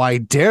find out why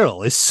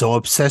Daryl is so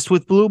obsessed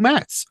with Blue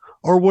Mets,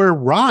 or where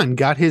Ron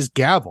got his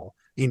gavel.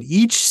 In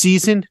each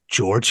season,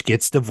 George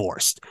gets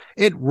divorced.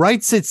 It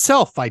writes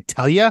itself, I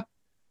tell ya.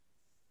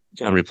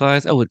 John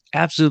replies, I would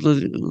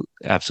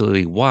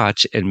absolutely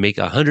watch and make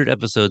 100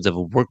 episodes of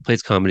a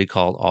workplace comedy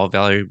called All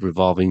Valley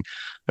revolving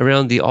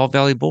around the All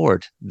Valley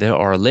board. There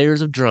are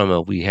layers of drama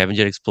we haven't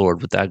yet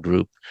explored with that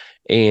group,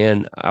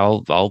 and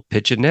I'll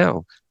pitch it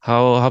now.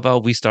 How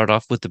about we start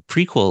off with the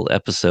prequel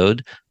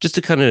episode just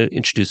to kind of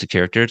introduce the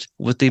characters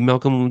with the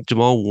Malcolm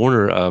Jamal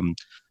Warner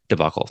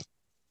debacle.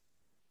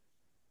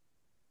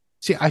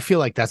 See, I feel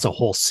like that's a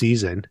whole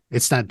season.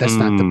 That's not the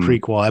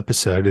prequel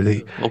episode.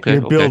 Okay,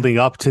 You're building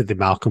up to the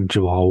Malcolm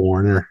Jamal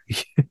Warner.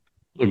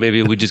 Or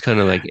maybe we just kind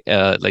of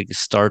like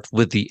start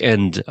with the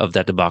end of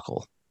that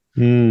debacle.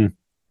 Hmm.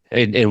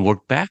 and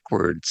work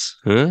backwards,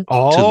 huh?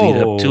 To lead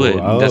up to Oh, it.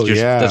 And oh, that's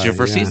yeah, your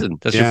first yeah, season.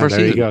 That's your yeah. first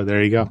There you season. go.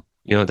 There you go.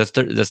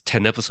 That's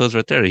 10 episodes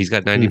right there. He's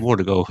got 90 Mm. more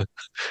to go.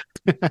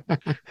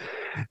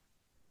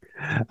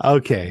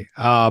 Okay.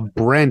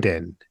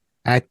 Brandon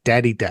at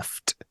Daddy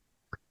Deft.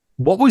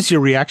 What was your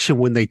reaction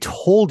when they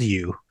told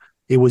you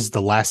it was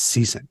the last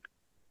season?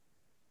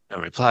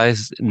 And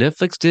replies,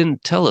 Netflix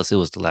didn't tell us it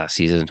was the last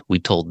season. We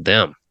told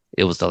them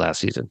it was the last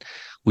season.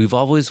 We've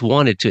always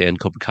wanted to end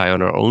Cobra Kai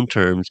on our own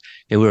terms,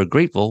 and we're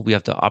grateful we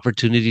have the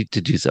opportunity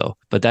to do so.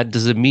 But that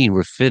doesn't mean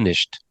we're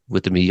finished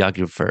with the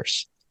Miyagi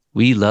verse.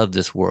 We love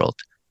this world.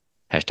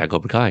 Hashtag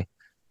Cobra Kai.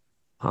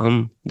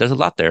 There's a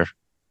lot there.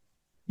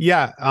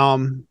 Yeah.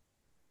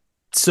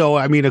 So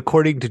I mean,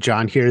 according to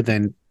John here,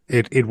 then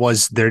it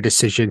was their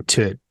decision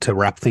to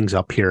wrap things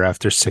up here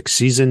after 6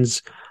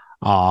 seasons.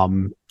 I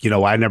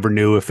never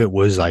knew if it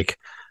was like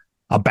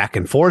a back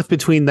and forth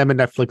between them and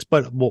Netflix,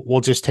 but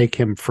we'll just take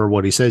him for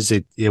what he says.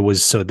 It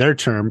was so their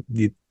term,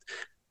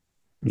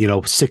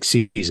 6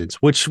 seasons,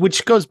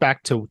 which goes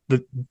back to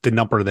the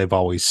number they've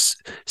always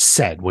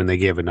said when they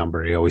gave a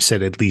number. He always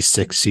said at least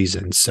 6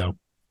 seasons. So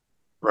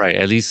Right,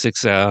 at least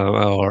six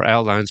or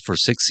outlines for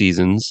 6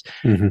 seasons,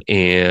 mhm.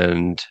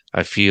 and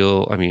I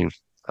mean,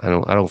 I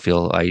don't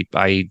feel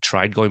I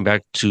tried going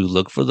back to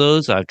look for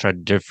those. I've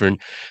tried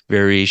different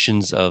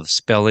variations of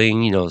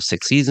spelling,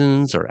 6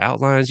 seasons or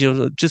outlines,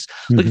 just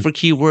looking for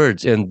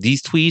keywords, and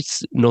these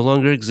tweets no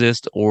longer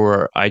exist,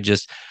 or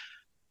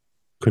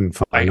Couldn't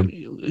find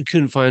them.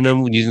 couldn't find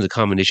them using the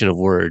combination of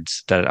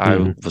words that I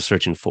was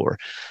searching for.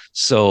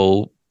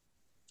 So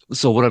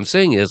what I'm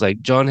saying is,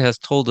 like, John has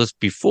told us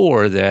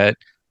before that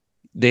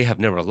they have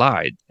never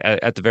lied.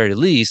 At the very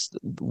least,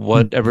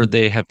 whatever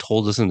they have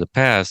told us in the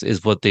past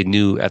is what they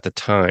knew at the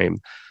time.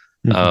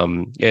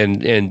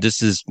 And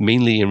this is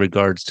mainly in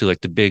regards to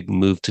like the big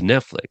move to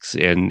Netflix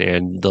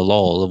and the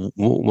lull of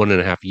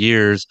 1.5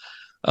 years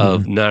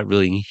of not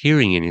really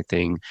hearing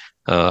anything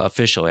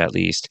official, at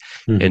least.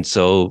 And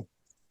so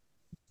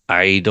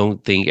I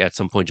don't think at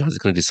some point John's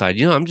going to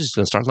decide, I'm just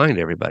going to start lying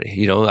to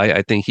everybody.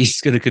 I think he's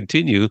going to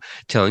continue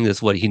telling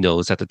us what he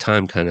knows at the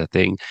time, kind of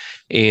thing.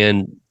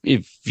 And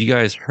if you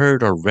guys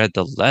heard or read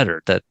the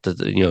letter that the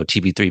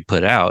TB3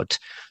 put out,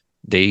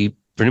 they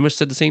pretty much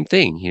said the same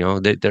thing.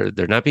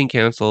 They're not being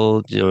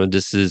canceled.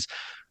 This is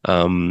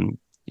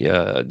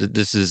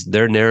this is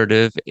their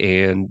narrative,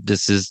 and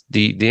this is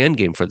the end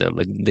game for them.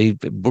 Like, they've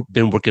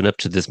been working up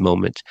to this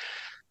moment.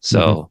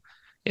 So.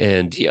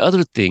 And the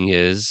other thing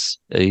is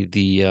you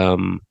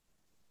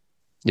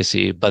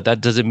see, but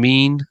that doesn't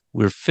mean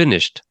we're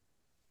finished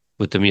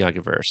with the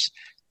Miyagi-verse.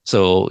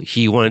 So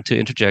he wanted to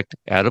interject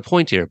at a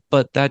point here,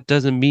 but that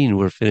doesn't mean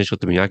we're finished with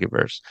the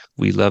Miyagi-verse.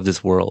 We love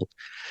this world.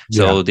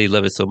 So they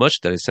love it so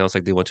much that it sounds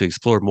like they want to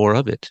explore more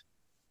of it.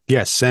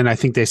 Yes, and I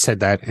think they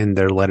said that in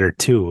their letter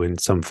too, in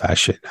some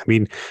fashion. I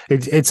mean,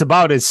 it's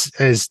about as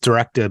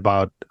direct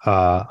about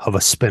of a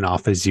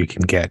spinoff as you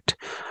can get.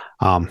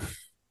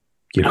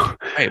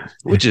 Right,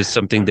 which is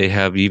something they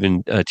have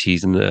even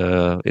teased in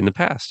the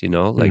past,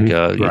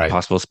 Right.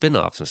 possible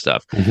spin-offs and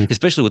stuff,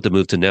 especially with the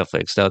move to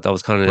Netflix. That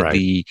was kind of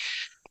Right.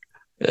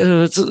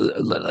 it's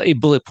a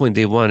bullet point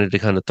they wanted to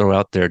kind of throw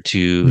out there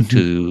to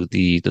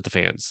the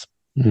fans,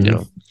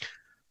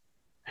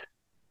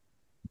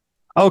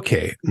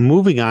 Okay,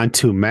 moving on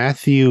to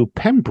Matthew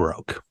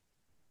Pembroke.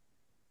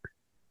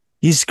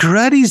 Is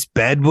Karate's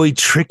bad boy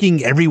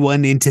tricking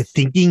everyone into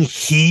thinking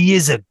he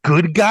is a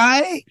good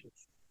guy?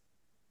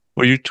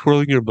 Were you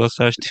twirling your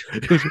mustache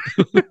too?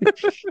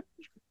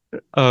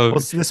 Well,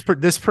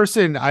 this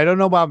person, I don't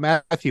know about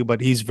Matthew, but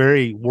he's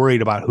very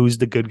worried about who's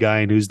the good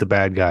guy and who's the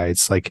bad guy.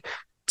 It's like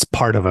it's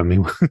part of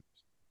him.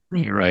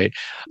 Right.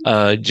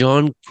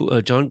 John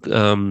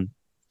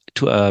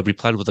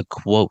replied with a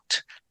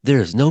quote: "There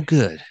is no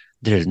good,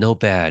 there is no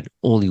bad,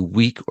 only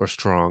weak or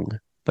strong."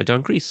 By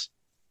John Kreese.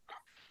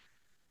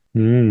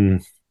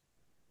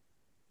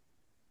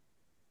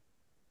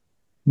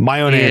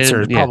 My own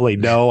answer is probably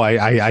no.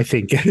 I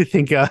think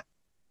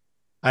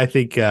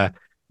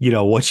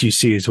what you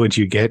see is what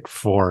you get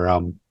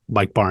for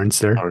Mike Barnes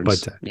there.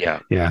 But yeah.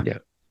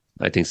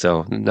 I think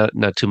so.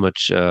 Not too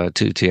much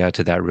to add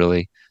to that,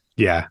 really.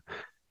 Yeah.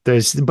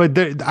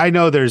 I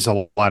know there's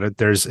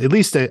there's at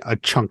least a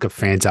chunk of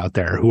fans out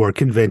there who are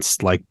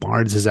convinced like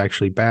Barnes is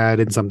actually bad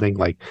and something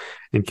like,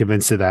 and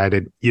convinced of that.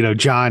 And,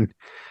 John,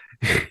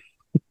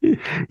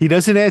 he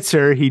doesn't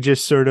answer. He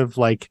just sort of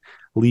like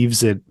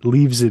leaves it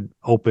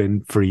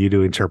open for you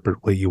to interpret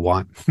what you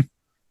want.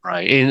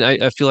 Right. And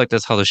I feel like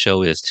that's how the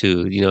show is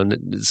too.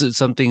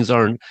 Some things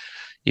aren't,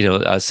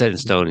 set in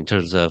stone in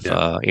terms of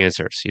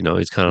answers.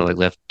 It's kind of like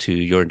left to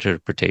your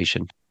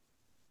interpretation.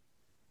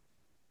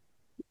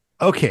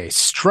 Okay,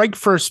 Strike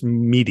First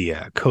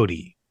Media,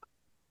 Cody.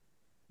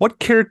 What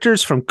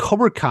characters from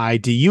Cobra Kai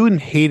do you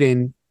and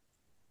Hayden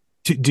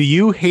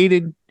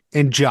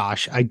and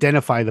Josh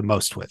identify the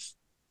most with?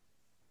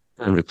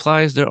 And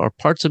replies, there are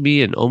parts of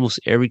me in almost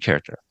every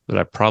character, but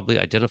I probably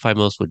identify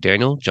most with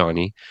Daniel,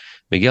 Johnny,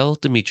 Miguel,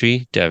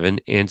 Dimitri, Devin,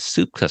 and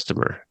Soup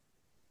Customer.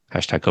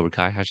 Hashtag Cobra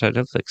Kai, hashtag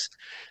Netflix.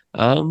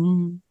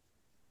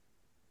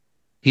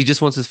 He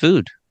just wants his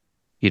food.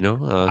 Keep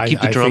the I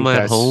think drama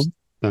at home.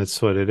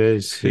 that's what it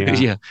is. Yeah.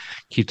 Yeah,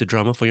 keep the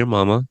drama for your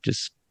mama.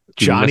 Just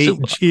give me my Johnny,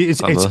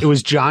 soup. it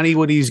was Johnny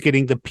when he's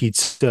getting the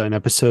pizza in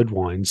episode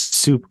 1,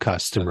 soup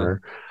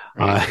customer.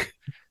 Right.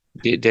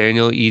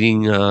 Daniel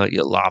eating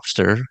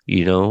lobster,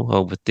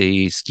 with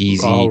the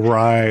skeezy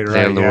Right,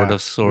 landlord yeah.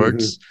 of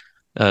sorts.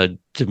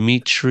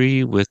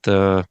 Dimitri with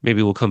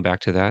maybe we'll come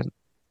back to that.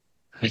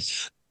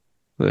 Unless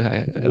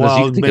you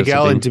Well, can think of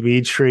Miguel and something.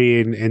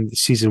 Dimitri in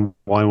season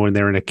 1 when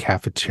they were in a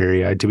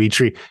cafeteria.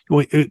 Dimitri,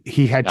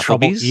 he had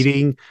trouble Applebee's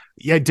eating.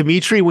 Yeah,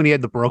 Dimitri when he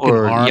had the broken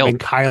or arm, Yelp. and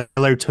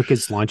Kyler took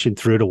his lunch and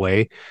threw it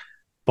away.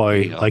 There By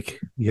you go.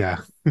 yeah,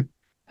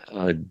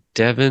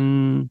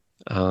 Devin,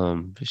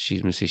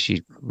 let me see,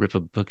 she rip a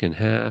book in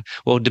half.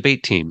 Well,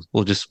 debate team.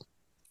 We'll just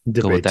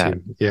go with debate that.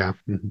 team. Yeah.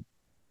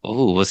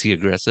 Oh, was he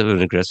aggressive?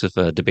 An aggressive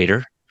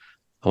debater?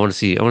 I want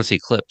to see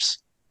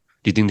clips.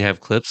 Do you think they have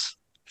clips?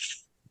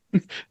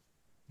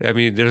 I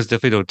mean, there's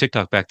definitely no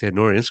TikTok back then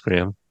nor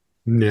Instagram.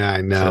 Yeah,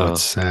 I know.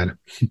 It's So sad.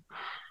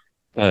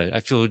 I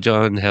feel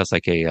John has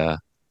like a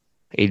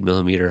 8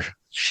 millimeter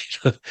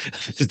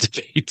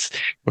debates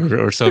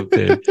or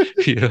something,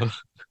 you know.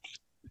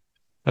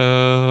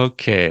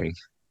 Okay.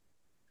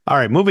 All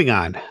right, moving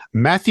on.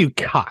 Matthew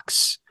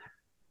Cox.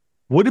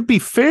 Would it be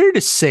fair to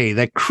say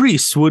that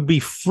Kreese would be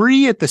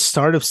free at the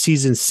start of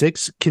season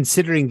 6,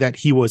 considering that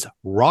he was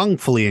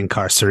wrongfully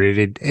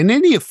incarcerated, and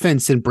any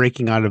offense in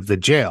breaking out of the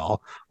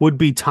jail would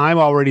be time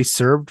already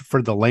served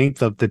for the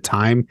length of the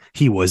time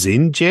he was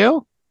in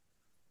jail?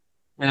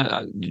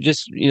 I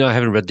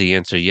haven't read the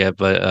answer yet,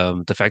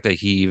 but the fact that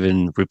he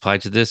even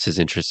replied to this is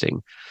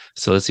interesting.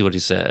 So let's see what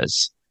he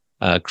says.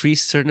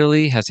 Kreese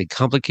certainly has a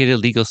complicated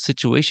legal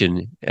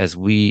situation as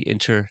we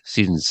enter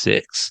season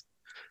 6.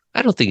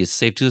 I don't think it's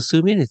safe to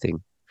assume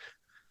anything.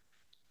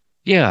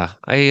 Yeah,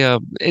 and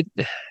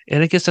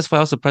I guess that's why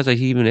I was surprised that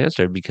he even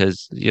answered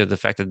because the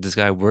fact that this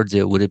guy words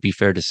it, would it be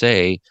fair to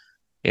say?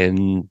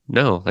 And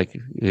no, like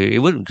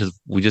it wouldn't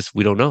because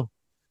we don't know.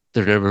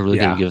 They're never really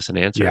going to Yeah. give us an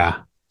answer. Yeah.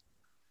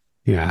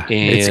 Yeah.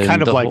 It's And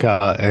kind of the like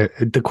whole,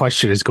 the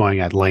question is going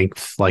at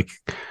length, like,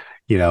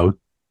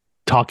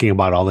 talking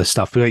about all this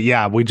stuff. But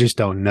yeah, we just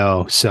don't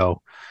know.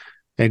 So,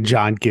 and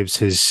John gives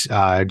his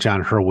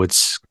John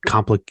Hurwitz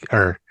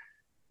or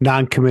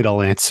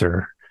non-committal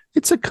answer.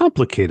 It's a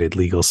complicated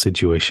legal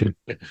situation.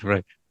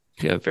 right?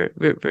 Yeah, very,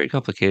 very, very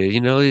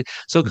complicated.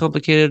 So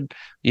complicated.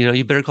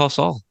 You better call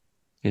Saul.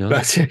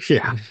 That's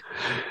yeah.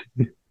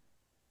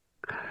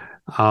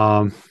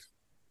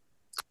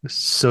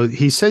 So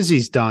he says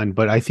he's done,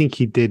 but I think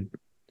he did.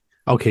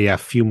 Okay, yeah, a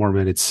few more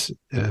minutes.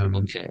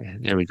 Okay,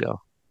 there we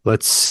go.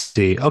 Let's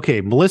see.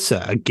 Okay,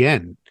 Melissa,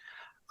 again.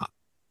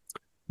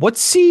 What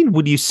scene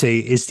would you say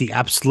is the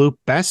absolute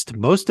best,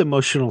 most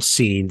emotional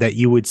scene that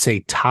you would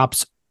say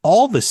tops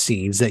all the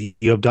scenes that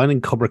you have done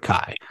in Cobra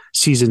Kai,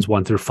 seasons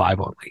 1 through 5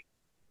 only?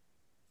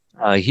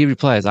 He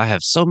replies, I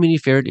have so many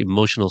favorite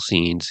emotional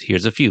scenes.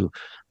 Here's a few.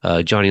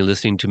 Johnny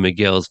listening to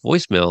Miguel's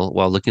voicemail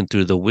while looking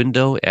through the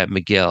window at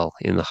Miguel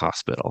in the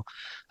hospital.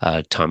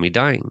 Tommy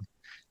dying.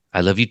 I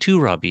love you too,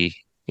 Robbie.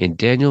 And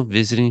Daniel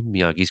visiting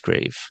Miyagi's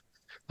grave.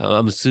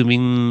 I'm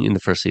assuming in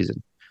the first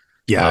season.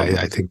 Yeah,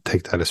 I think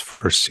take that as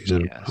first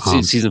season.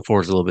 Yeah. Season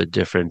 4 is a little bit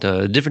different.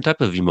 A different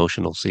type of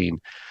emotional scene.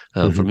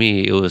 For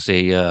me, it was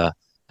a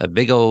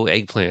big old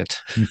eggplant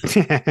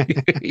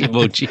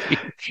emoji.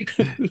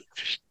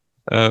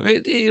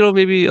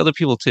 Maybe other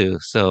people too.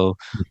 So,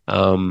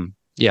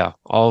 yeah,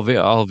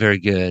 all very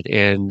good.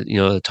 And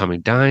Tommy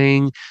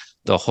dying,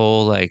 the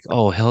whole like,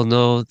 oh hell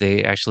no,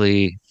 they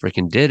actually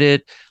freaking did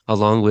it,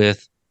 along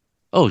with,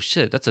 oh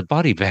shit, that's a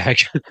body bag.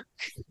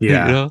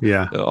 Yeah,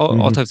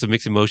 all types of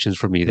mixed emotions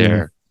for me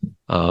there.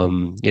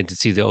 And to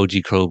see the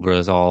OG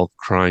Cobras all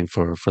crying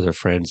for their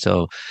friend.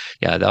 So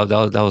yeah, that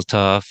was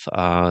tough.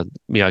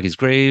 Miyagi's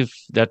grave,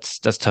 that's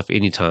tough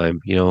anytime,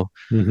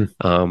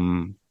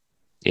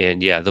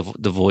 and yeah, the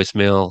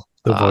voicemail.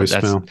 The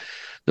voicemail.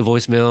 The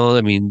voicemail.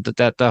 I mean,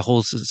 that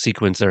whole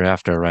sequence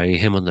thereafter, right?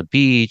 Him on the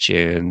beach,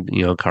 and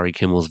Kari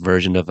Kimmel's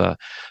version of a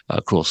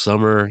Cruel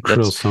Summer.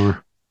 Cruel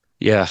Summer.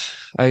 Yeah,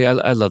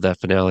 I love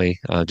that finale.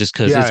 Just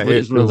because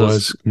it's one of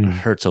those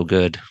hurt so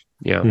good.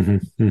 Yeah.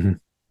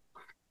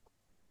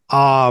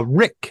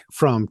 Rick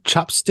from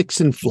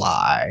Chopsticks and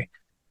Fly.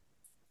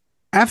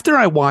 After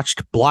I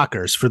watched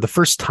Blockers for the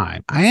first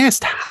time, I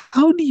asked,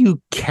 how do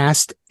you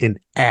cast an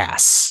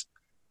ass?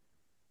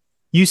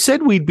 You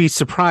said we'd be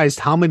surprised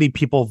how many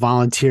people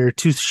volunteer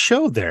to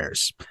show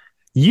theirs.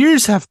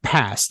 Years have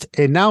passed,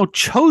 and now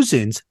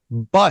Chosen's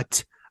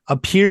butt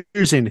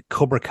appears in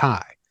Cobra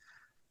Kai.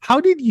 How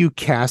did you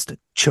cast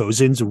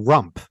Chosen's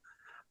rump?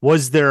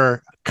 Was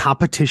there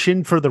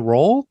competition for the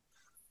role?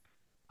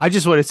 I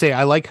just want to say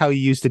I like how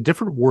you used a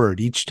different word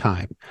each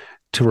time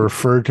to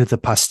refer to the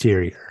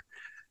posterior.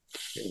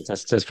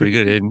 That's pretty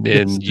good,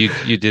 and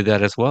you did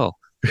that as well.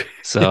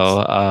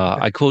 So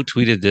I quote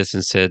tweeted this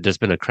and said, "There's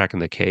been a crack in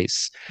the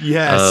case."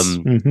 Yes.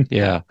 Um,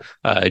 yeah.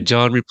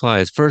 John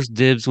replies, "First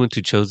dibs went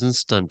to Chosen's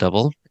stunt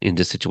double in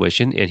this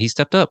situation, and he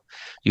stepped up.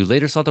 You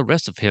later saw the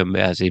rest of him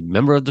as a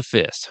member of the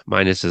Fist,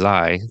 minus his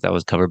eye that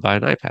was covered by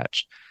an eye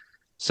patch."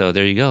 So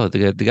there you go.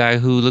 The guy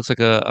who looks like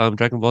a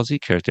Dragon Ball Z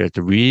character with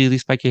the really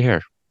spiky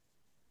hair,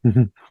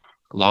 Mhm.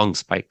 long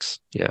spikes.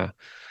 Yeah.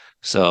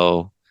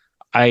 So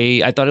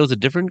I thought it was a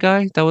different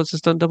guy that was a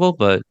stunt double,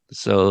 but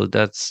so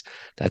that's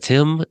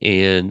him,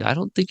 and I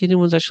don't think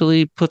anyone's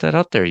actually put that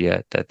out there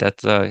yet.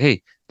 That's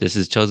hey, this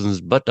is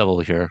Chosen's butt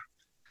double here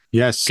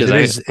Yes,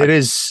 because it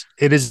is.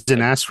 It is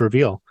an I ass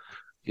reveal.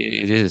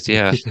 it is,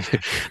 yeah.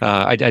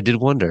 I did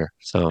wonder.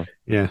 So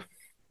Yeah.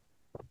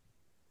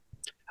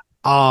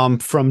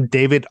 From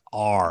David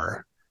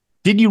R.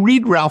 Did you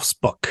read Ralph's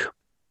book?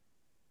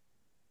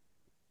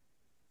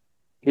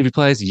 he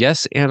replies,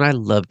 "Yes, and I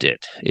loved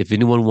it. If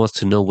anyone wants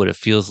to know what it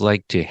feels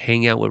like to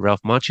hang out with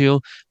Ralph Macchio,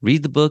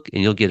 read the book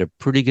and you'll get a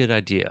pretty good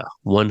idea.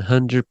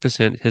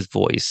 100% his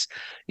voice."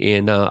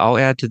 And I'll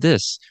add to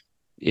this,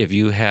 if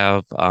you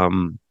have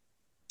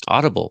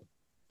Audible,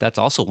 that's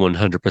also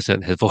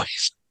 100% his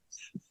voice,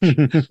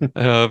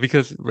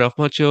 because Ralph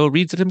Macchio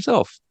reads it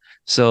himself.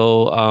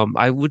 So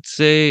I would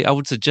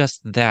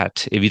suggest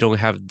that if you don't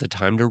have the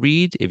time to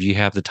read, if you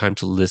have the time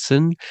to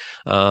listen,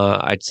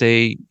 I'd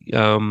say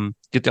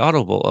get the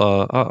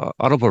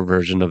Audible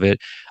version of it.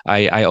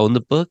 I own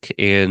the book,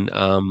 and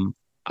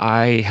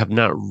I have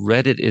not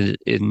read it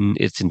in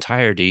its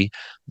entirety,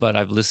 but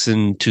I've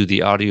listened to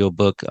the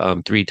audiobook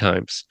 3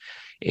 times.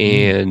 Mm.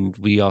 And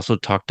we also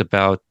talked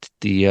about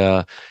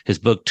the his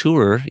book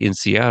tour in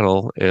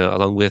Seattle,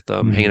 along with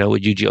hanging Mhm. out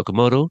with Yuji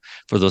Okamoto.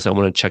 For those that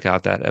want to check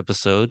out that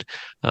episode,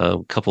 a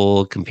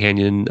couple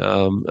companion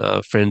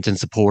friends and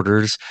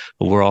supporters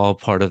were all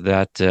part of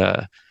that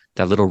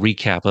little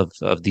recap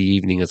of the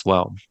evening as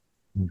well.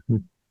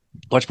 Mhm.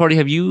 Watch Party,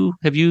 have you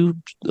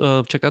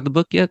checked out the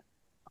book yet?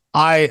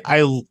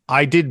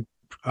 I did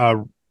uh,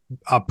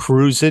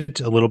 peruse it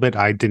a little bit.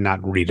 I did not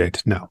read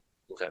it. No.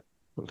 Okay.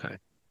 Okay.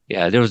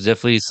 Yeah, there was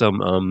definitely some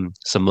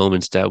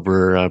moments that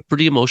were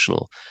pretty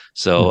emotional.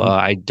 So Mhm.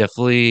 I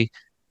definitely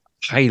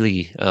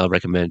highly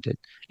recommend it.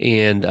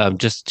 And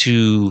just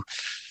to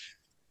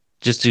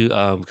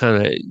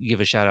kind of give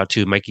a shout out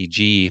to Mikey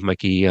G,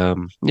 Mikey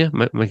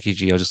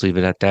G. I'll just leave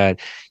it at that.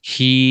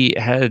 He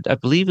had, I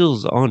believe it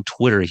was on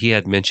Twitter, he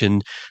had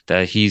mentioned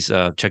that he's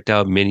checked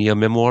out many of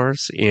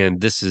memoirs, and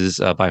this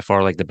is by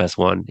far like the best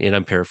one. And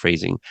I'm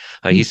paraphrasing.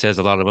 He says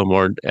a lot of them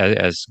aren't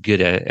as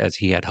good as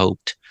he had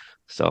hoped.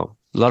 So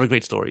a lot of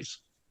great stories,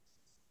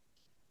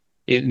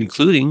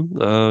 including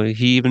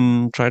he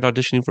even tried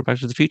auditioning for Back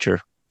to the Future.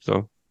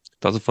 So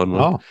that was a fun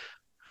one. Oh,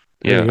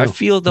 there Yeah, you I go.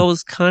 feel that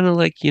was kind of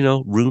like,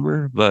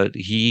 rumor, but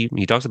he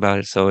talks about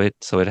it, so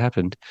it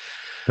happened.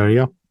 There you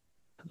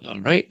go.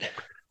 All right.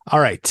 All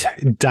right.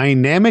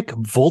 Dynamic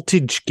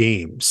Voltage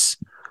Games.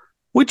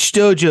 Which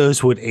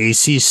dojos would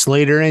AC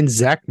Slater and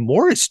Zach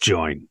Morris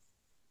join?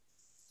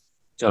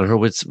 John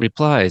Hurwitz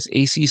replies,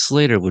 AC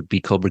Slater would be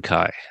Cobra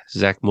Kai.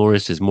 Zach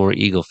Morris is more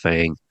Eagle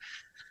Fang.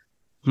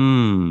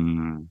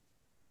 Hmm.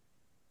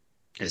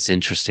 That's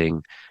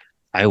interesting.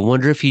 I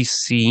wonder if he's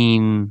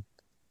seen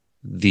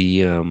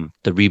the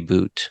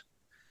reboot,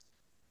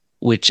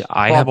 which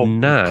I have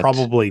not.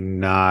 Probably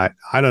not.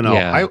 I don't know.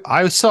 Yeah.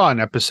 I saw an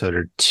episode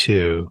or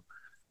two.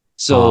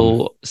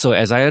 So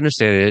as I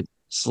understand it,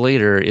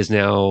 Slater is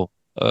now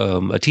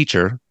a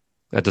teacher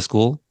at the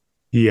school,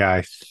 Yeah,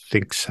 I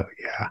think so.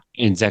 Yeah.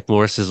 and Zach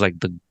Morris is like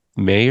the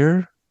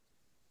mayor,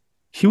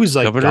 He was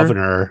like governor,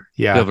 governor.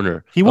 Yeah.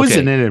 governor. He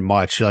wasn't Okay. in it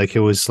much. Like it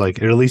was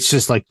like, or at least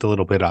just like the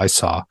little bit I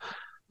saw.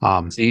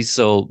 See,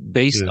 so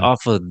based Yeah.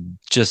 off of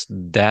just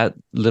that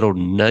little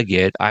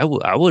nugget, I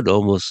would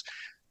almost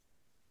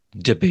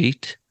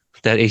debate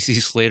that AC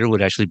Slater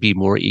would actually be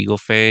more Eagle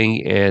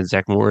Fang and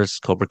Zach Morris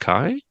Cobra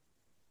Kai.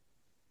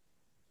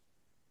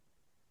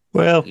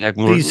 Well, Zach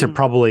these are Morris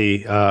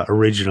probably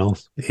original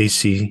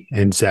AC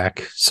and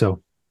Zach.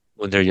 So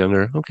when they're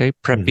younger. Okay, mhm.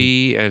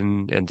 Preppy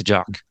and the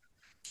Jock.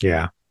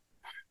 Yeah.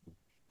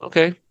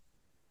 Okay,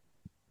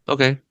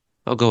 okay,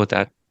 I'll go with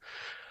that.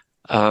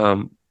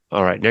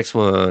 All right, next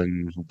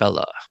one,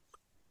 Bella.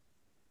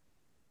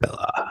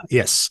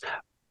 Yes.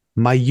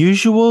 My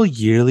usual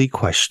yearly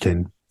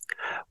question.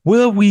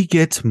 Will we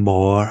get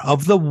more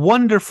of the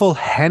wonderful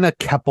Hannah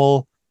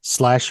Keppel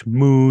 /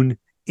 Moon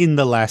in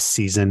the last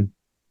season?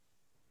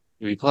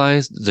 He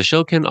replies, "The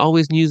show can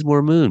always use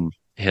more Moon.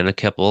 Hannah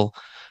Keppel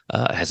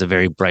has a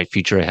very bright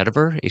future ahead of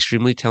her,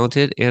 extremely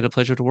talented, and a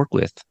pleasure to work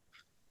with."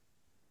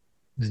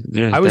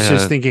 I was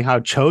just thinking how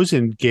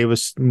Chosen gave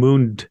us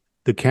Moon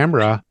the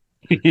camera.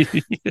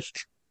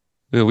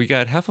 Well, we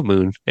got half a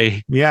moon,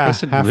 a Yeah,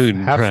 crescent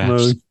moon, half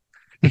perhaps.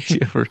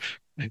 Moon.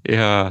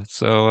 Yeah,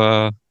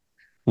 so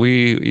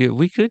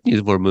we could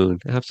use more moon,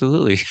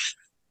 absolutely.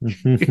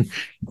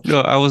 No,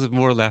 I was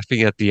more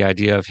laughing at the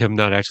idea of him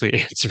not actually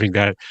answering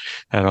that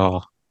at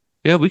all.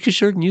 Yeah, we could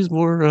sure use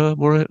more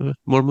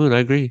moon. I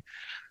agree.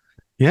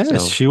 Yes, So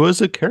she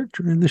was a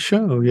character in the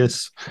show.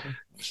 Yes.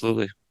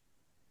 absolutely.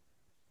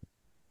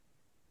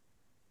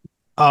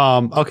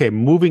 Okay,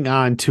 moving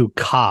on to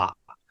Ka.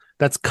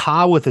 That's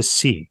Ka with a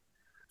C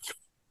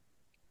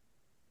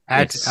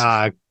at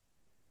Yes.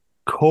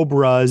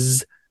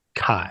 Cobra's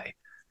Kai.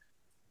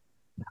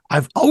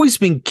 I've always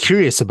been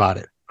curious about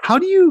it. How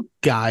do you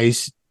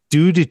guys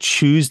do to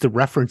choose the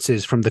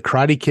references from the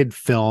Karate Kid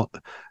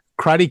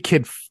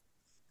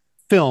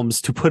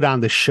films to put on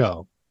the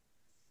show?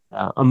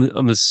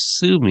 I'm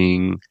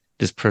assuming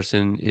this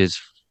person is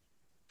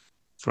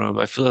from.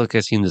 I feel like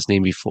I've seen this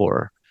name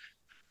before.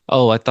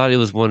 Oh, I thought it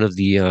was one of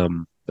the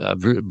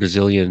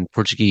Brazilian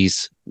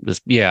Portuguese.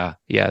 Yeah.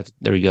 There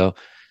we go.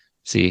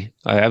 See,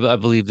 I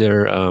believe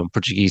they're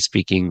Portuguese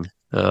speaking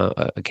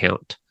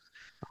account.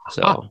 Ah,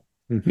 So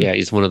mhm. yeah,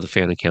 he's one of the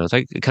fan accounts.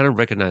 I kind of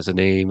recognize the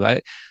name.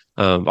 I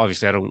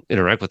obviously I don't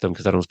interact with them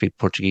because I don't speak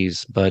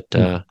Portuguese, but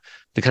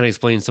they kind of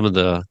explain some of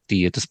the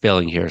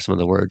spelling here, some of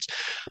the words.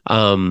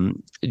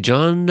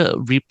 John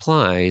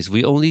replies,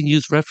 "We only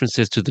use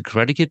references to the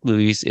Karate Kid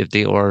movies if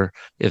they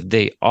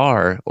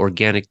are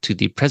organic to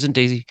the present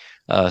day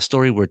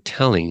story we're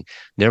telling.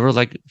 Never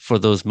like for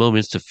those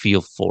moments to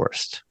feel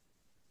forced."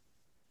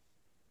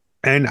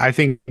 And I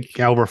think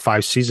over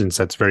 5 seasons,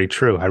 that's very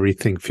true.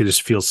 Everything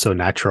just feels so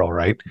natural,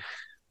 right?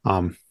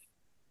 Um,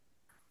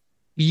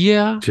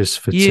 Yeah, just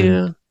fits in.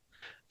 yeah,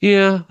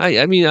 yeah.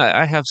 I mean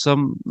I have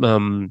some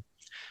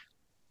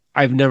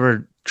I've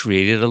never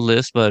created a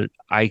list, but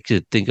I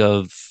could think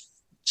of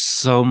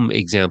some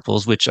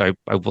examples, which I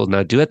will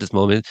not do at this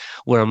moment,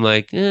 where I'm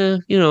like,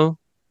 didn't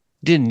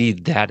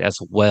need that as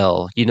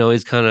well.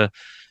 It's kind of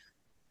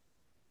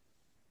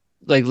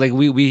like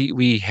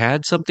we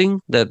had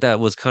something that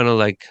was kind of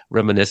like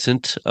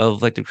reminiscent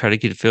of like the Karate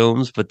Kid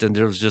films, but then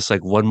there was just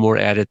like one more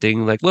added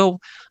thing. Like, well,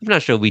 I'm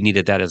not sure we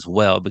needed that as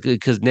well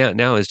because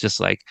now it's just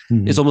like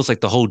it's Mhm. almost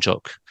like the whole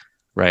joke,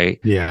 right?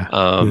 Yeah. Yeah.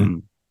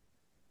 Um,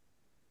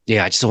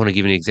 yeah, I just don't want to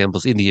give any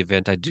examples in the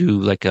event I do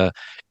like a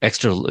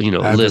extra,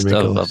 Ever list make a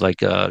of list.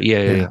 like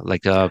Yeah.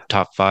 like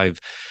top five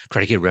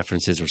Karate Kid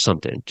references or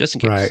something, just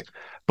in case. Right.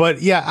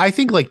 But yeah, I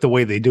think like the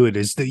way they do it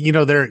is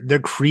that they're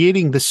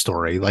creating the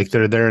story, like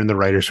they're there in the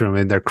writers' room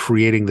and they're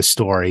creating the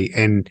story,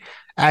 and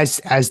as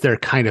they're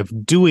kind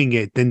of doing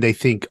it, then they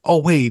think, oh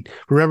wait,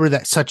 remember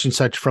that such and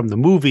such from the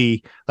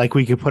movie? Like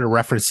we could put a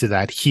reference to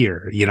that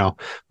here.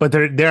 But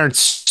they aren't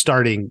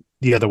starting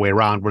the other way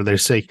around where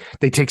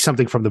they take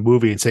something from the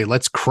movie and say,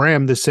 let's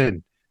cram this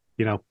in,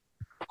 you know?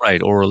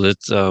 Right. Or Yeah.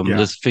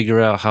 let's figure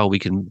out how we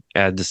can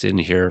add this in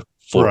here Right.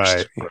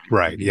 forced. Right.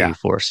 Right. Being Yeah.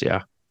 forced,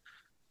 yeah.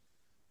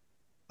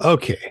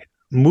 Okay.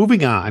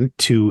 Moving on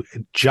to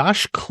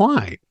Josh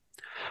Klein.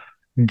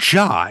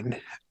 John,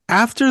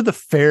 after the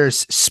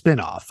Ferris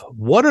spinoff,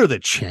 what are the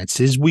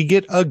chances we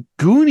get a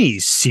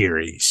Goonies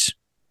series?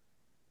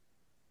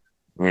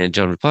 And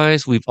John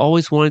replies, "We've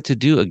always wanted to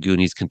do a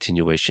Goonies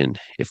continuation.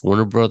 If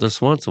Warner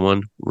Brothers wants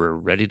one, we're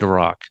ready to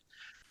rock."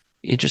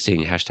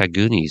 Interesting. Hashtag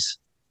Goonies.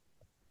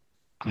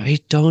 I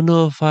don't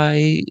know if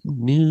I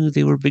knew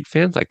they were big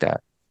fans like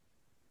that.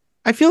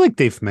 I feel like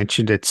they've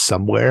mentioned it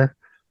somewhere.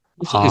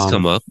 Looks like it's Um,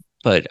 come up,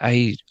 but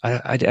I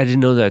didn't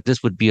know that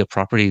this would be a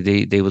property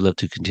they would love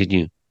to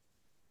continue.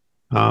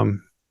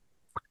 um,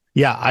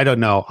 yeah, I don't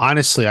know.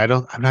 Honestly, I'm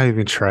not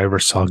even sure I ever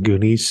saw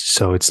Goonies,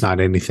 so it's not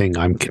anything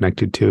I'm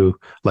connected to.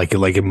 Like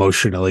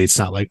emotionally, it's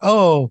not like,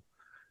 oh,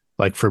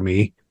 like for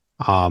me.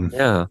 Um,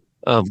 Yeah.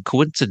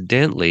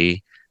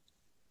 Coincidentally,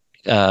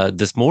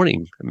 this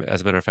morning,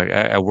 as a matter of fact,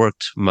 I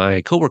worked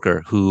my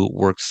coworker who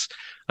works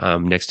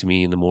next to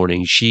me in the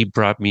morning. She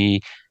brought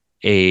me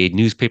a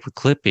newspaper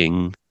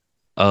clipping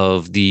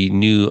of the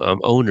new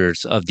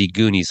owners of the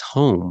Goonies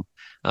home.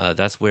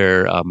 That's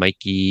where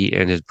Mikey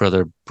and his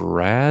brother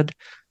Brad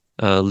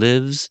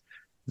lives.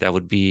 That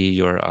would be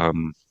your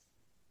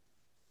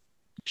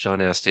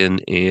Sean Astin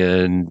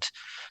and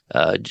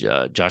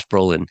Josh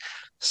Brolin. mm,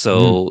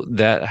 So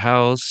that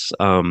house,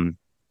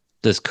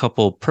 this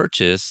couple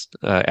purchased,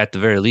 at the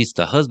very least,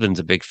 the husband's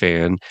a big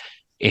fan,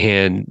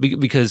 and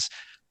because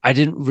I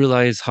didn't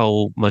realize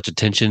how much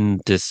attention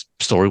this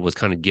story was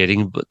kind of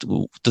getting, but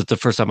the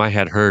first time I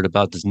had heard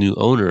about this new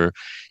owner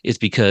is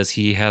because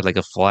he had like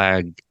a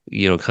flag,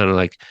 kind of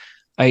like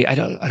I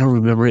don't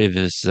remember if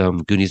it's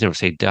Goonies Never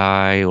Say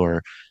Die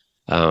or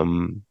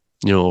um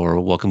or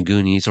Welcome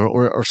Goonies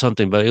or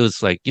something, but it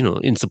was like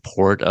in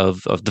support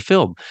of the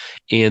film,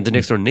 and the mm,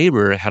 next door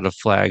neighbor had a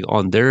flag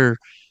on their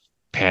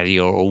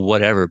patio or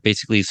whatever,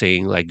 basically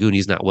saying like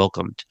Goonies not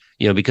welcomed,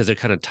 because they're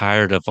kind of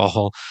tired of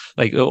all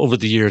like over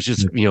the years,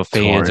 just fans and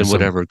tourism.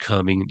 whatever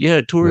coming, yeah,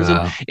 tourism,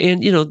 No.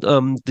 and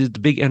the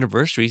big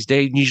anniversaries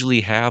they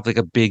usually have like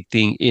a big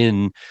thing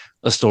in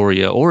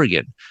Astoria,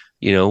 Oregon.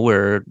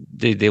 Where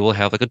they will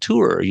have like a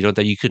tour,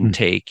 that you can Mm,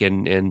 take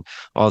and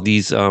all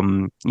these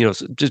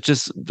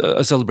just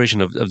a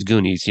celebration of the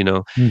Goonies,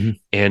 mhm.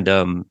 and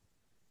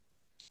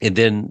and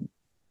then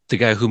the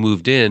guy who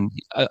moved in,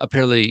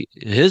 apparently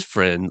his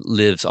friend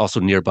lives also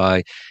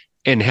nearby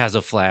and has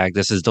a flag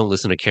that says "Don't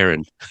listen to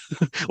Karen"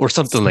 or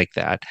something like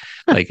that.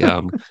 Like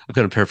I'm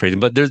kind of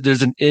paraphrasing, but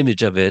there's an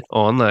image of it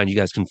online you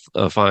guys can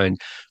find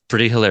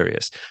pretty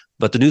hilarious.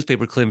 But the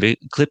newspaper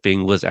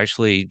clipping was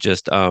actually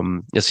just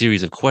a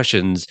series of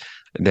questions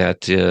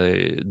that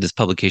this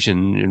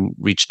publication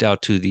reached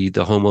out to the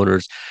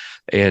homeowners,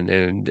 and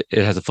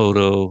it has a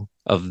photo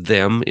of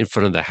them in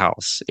front of the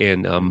house.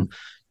 And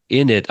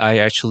in it, I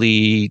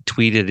actually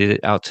tweeted it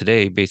out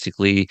today,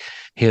 basically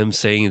him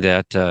saying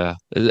that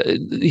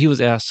he was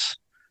asked,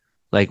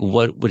 like,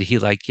 what would he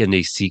like in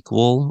a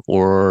sequel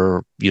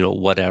or,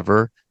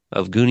 whatever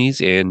of Goonies?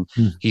 And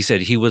he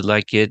said he would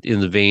like it in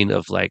the vein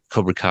of like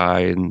Cobra Kai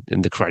and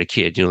the Karate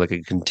Kid, like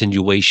a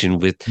continuation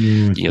with,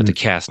 the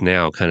cast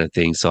now kind of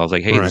thing. So I was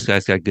like, hey, this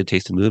guy's got good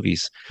taste in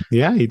movies.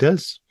 Yeah, he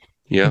does.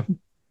 Yeah.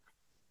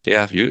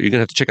 Yeah, you're going to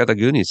have to check out the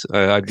Goonies.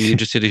 I'd be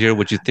interested to hear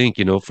what you think,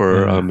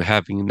 for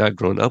having not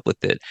grown up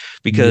with it,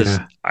 because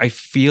I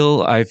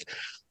feel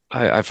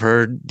I've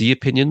heard the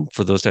opinion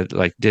for those that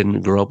like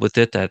didn't grow up with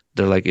it, that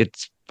they're like,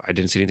 I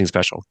didn't see anything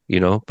special,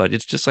 but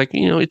it's just like,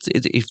 it's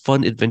a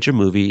fun adventure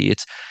movie.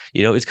 It's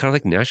kind of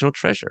like National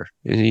Treasure.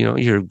 And,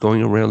 you're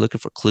going around looking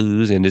for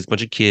clues, and there's a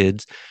bunch of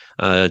kids.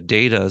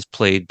 Data is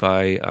played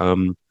by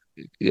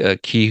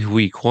Ke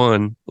Huy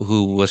Quan,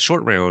 who was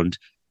Short Round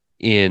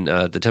in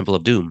the Temple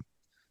of Doom.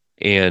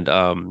 And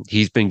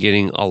he's been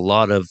getting a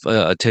lot of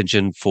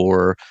attention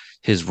for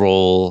his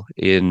role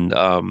in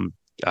I'm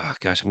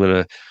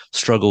gonna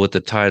struggle with the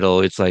title.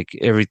 It's like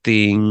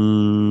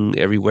Everything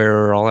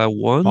Everywhere All at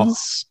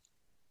Once,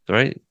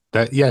 right?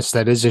 That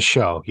is a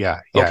show.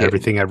 Yeah. Okay.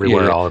 Everything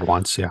Everywhere All at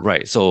Once. Yeah.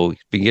 Right. So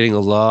been getting a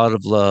lot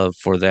of love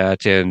for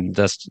that, and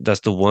that's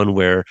the one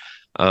where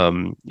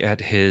at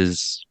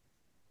his,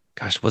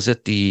 was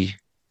it the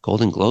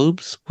Golden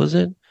Globes? Was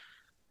it?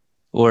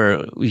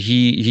 Where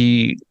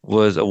he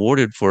was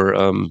awarded for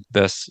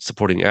best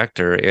supporting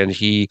actor, and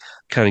he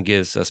kind of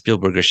gives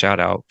Spielberg a shout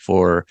out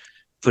for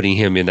putting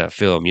him in that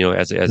film,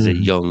 as a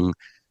young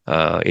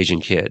Asian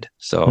kid.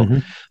 So,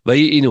 but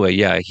anyway,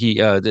 yeah, he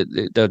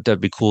that'd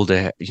be cool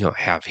to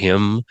have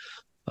him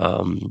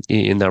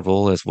in that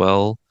role as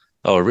well,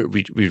 or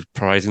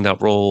reprising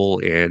that role.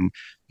 And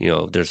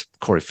there's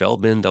Corey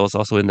Feldman that was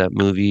also in that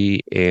movie,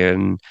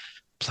 and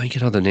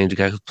blanking on the name, the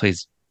guy who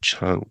plays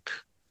Chunk.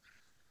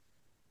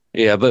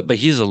 Yeah, but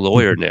he's a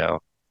lawyer now,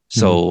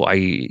 so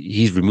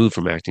he's removed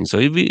from acting. So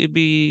it'd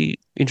be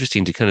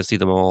interesting to kind of see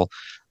them all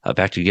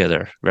back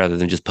together rather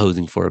than just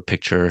posing for a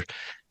picture,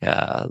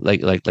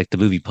 like the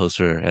movie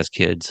poster as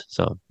kids.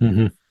 So,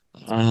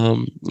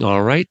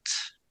 all right.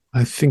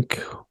 I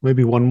think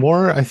maybe one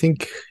more. I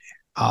think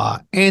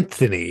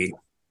Anthony,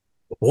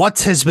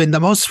 what has been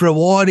the most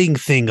rewarding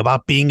thing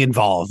about being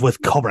involved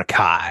with Cobra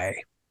Kai?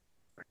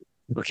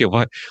 Okay,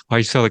 why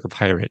you sound like a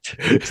pirate?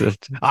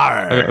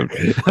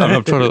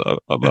 I'm trying to.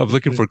 I'm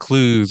looking for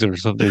clues or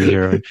something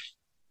here.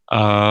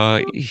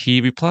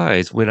 He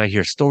replies, "When I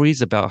hear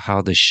stories about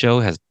how the show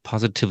has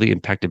positively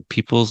impacted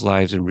people's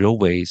lives in real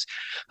ways,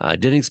 I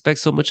didn't expect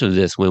so much of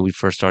this when we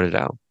first started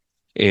out."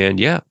 And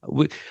yeah,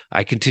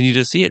 I continue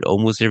to see it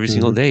almost every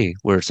single day,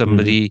 where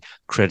somebody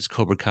credits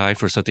Cobra Kai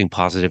for something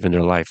positive in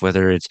their life,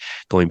 whether it's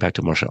going back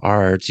to martial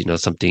arts,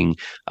 something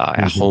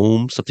at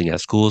home, something at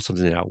school,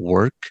 something at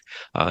work.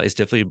 It's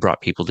definitely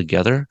brought people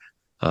together.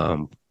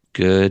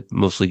 Good,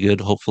 mostly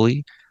good,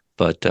 hopefully.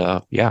 But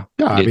yeah,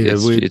 I mean,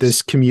 it's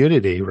this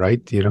community,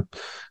 right?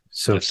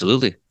 So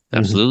absolutely.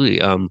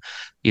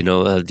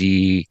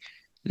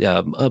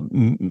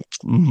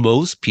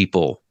 Most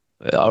people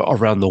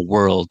around the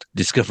world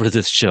discover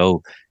this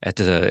show at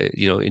the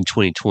in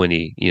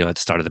 2020, at the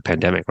start of the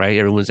pandemic, right?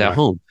 Everyone's at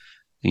home,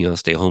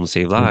 stay home,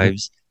 save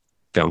lives,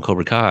 found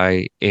Cobra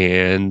Kai,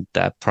 and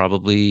that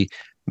probably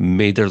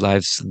made their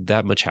lives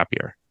that much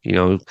happier,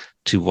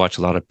 to watch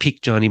a lot of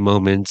peak Johnny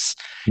moments,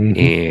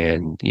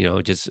 and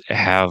just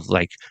have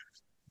like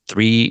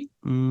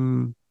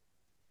the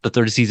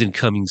third season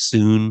coming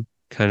soon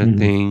kind of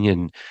thing.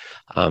 And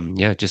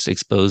just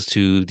exposed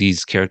to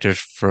these characters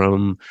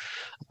from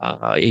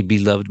a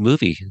beloved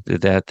movie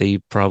that they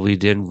probably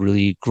didn't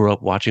really grow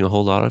up watching a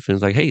whole lot of, and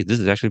it's like, hey, this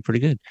is actually pretty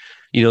good.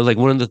 Like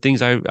one of the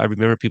things I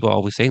remember people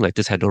always saying, like,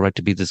 this had no right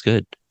to be this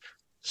good.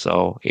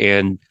 So,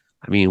 and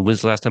I mean,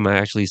 when's the last time I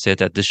actually said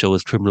that this show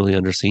was criminally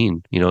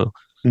underseen?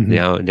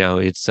 Now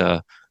it's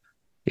I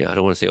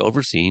don't want to say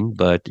overseen,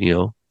 but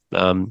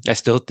I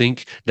still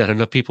think not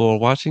enough people are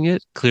watching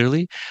it,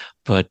 clearly,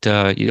 but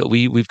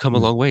we've come a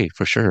long way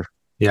for sure.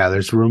 Yeah,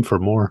 there's room for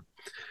more.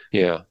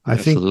 Yeah, I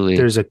think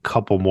there's a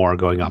couple more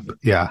going up.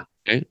 Yeah.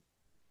 Okay.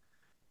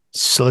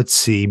 So let's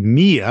see.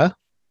 Mia,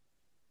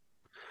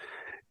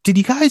 did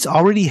you guys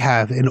already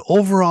have an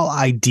overall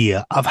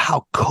idea of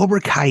how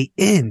Cobra Kai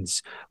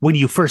ends when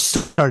you first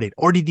started,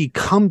 or did it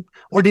come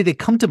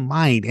to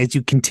mind as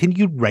you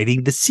continued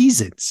writing the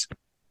seasons?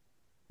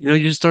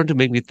 You're starting to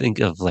make me think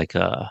of like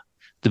the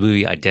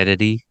movie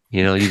Identity.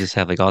 You just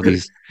have like all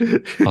these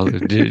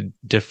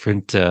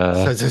different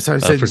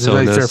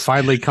personas. They're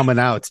finally coming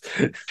out.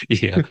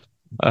 Yeah.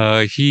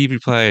 He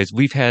replies,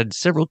 "We've had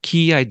several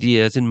key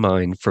ideas in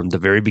mind from the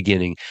very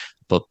beginning,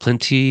 but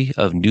plenty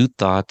of new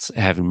thoughts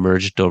have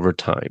emerged over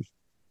time."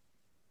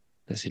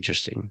 That's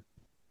interesting.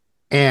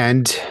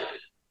 And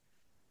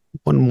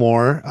one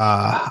more.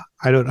 I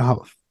don't know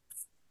how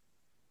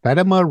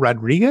Fatima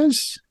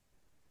Rodriguez,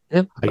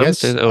 Yeah, I I would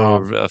say guess. that,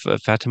 or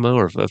Fatima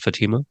or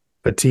Fatima.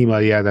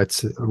 Fatima, yeah,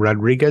 that's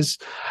Rodriguez.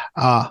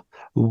 Uh,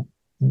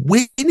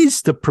 when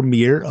is the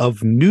premiere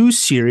of new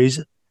series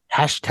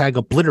hashtag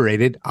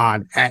obliterated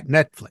on at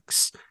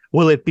Netflix?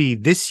 Will it be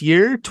this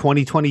year,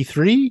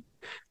 2023?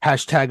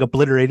 Hashtag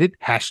obliterated,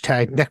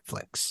 hashtag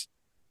Netflix.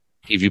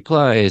 He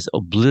replies,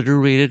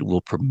 Obliterated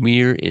will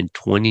premiere in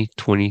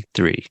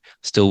 2023.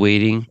 Still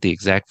waiting the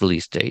exact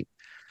release date.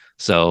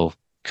 So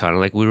kind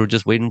of like we were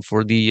just waiting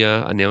for the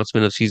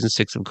announcement of season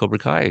 6 of Cobra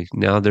Kai.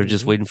 Now they're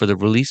just waiting for the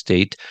release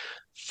date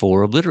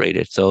for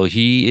Obliterated. So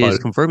he is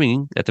But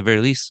confirming at the very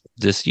least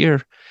this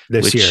year,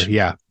 this year, which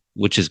yeah.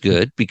 which is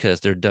good because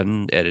they're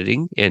done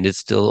editing and it's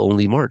still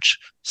only March.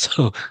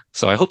 So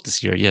I hope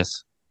this year,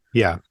 yes.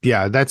 Yeah,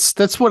 yeah,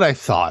 that's what I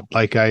thought.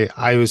 Like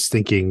I was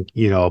thinking,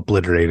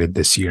 obliterated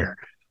this year.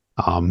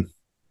 Um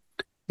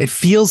it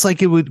feels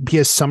like it would be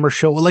a summer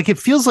show. Like it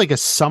feels like a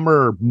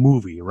summer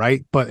movie,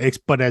 right? But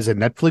as a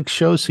Netflix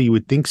show, so you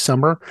would think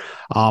summer.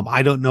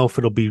 I don't know if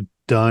it'll be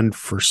done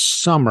for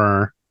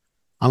summer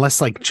unless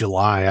like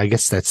July. I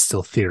guess that's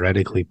still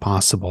theoretically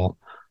possible.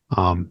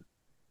 But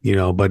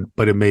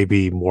it may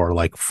be more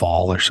like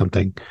fall or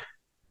something.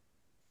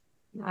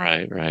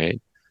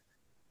 Right.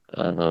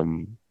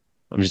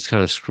 I'm just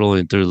kind of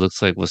scrolling through.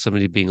 Looks like was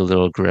somebody being a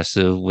little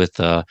aggressive with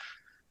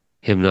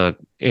him not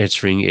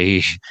answering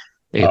a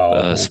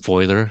Oh,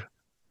 spoiler.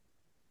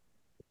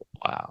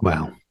 Wow.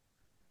 well.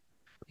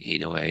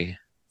 Anyway,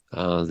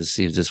 let's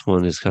see if this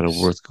one is kind of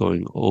worth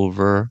going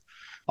over.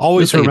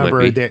 Always Looks like it might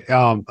remember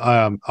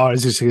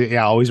be. that.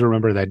 Always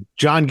remember that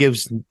John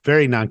gives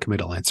very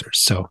non-committal answers.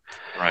 So,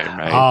 Right.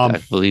 um,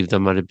 I believe that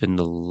might have been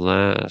the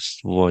last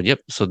one. Yep.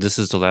 So this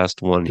is the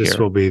last one this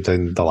here. will be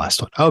then the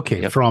last one.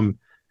 Okay, Yep. from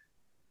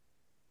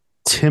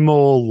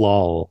Timo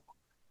Lol,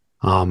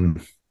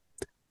 um,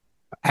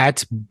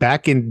 at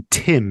back in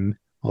Tim,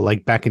 or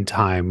like back in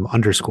time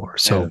underscore.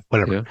 So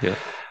whatever. Yeah.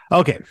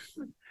 Okay.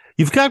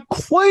 You've got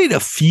quite a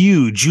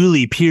few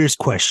Julie Pierce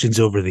questions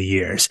over the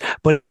years,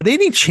 but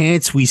any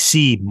chance we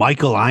see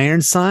Michael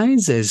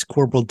Ironsides as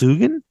Corporal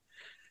Dugan?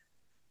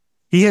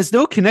 He has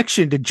no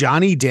connection to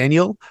Johnny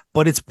Daniel,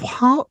 but it's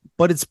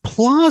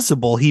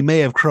plausible he may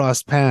have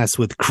crossed paths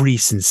with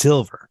Kreese and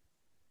Silver.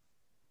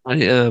 I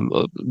am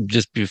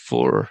just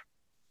before.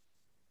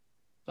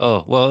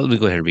 Oh, well, let me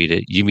go ahead and read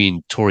it. You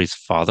mean Tori's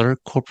father,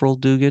 Corporal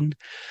Dugan?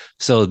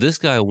 So this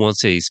guy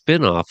wants a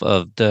spinoff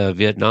of the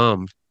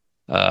Vietnam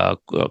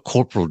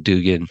Corporal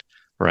Dugan,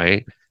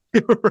 right?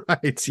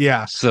 Right.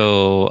 Yeah.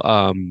 So,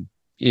 I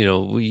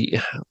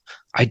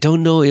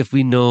don't know if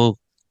we know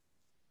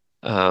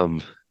um,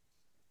 Or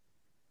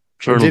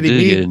Colonel did he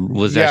meet? Dugan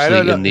was Yeah, I don't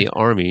actually in know. the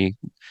army.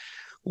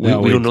 We No,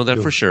 we we don't know that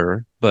do. for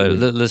sure, but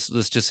let's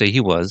just say he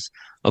was.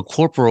 A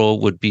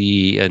corporal would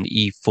be an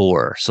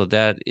E4, so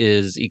that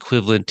is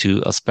equivalent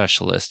to a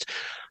specialist.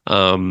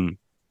 Um,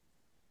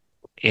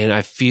 and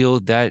I feel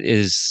that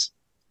is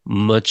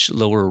much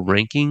lower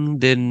ranking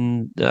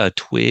than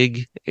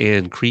Twig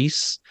and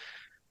Kreese,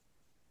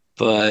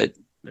 but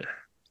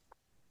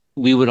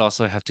we would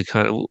also have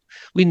to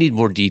we need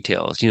more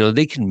details.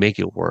 They can make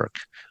it work,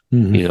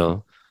 Mhm. you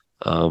know.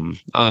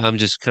 I'm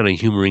just kind of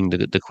humoring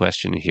the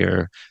question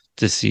here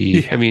to see. I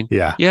Yeah. mean,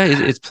 Yeah. yeah,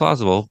 it's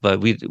plausible, but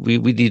we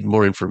need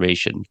more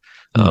information,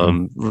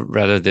 Mhm.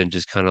 rather than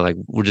just kind of like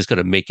we're just going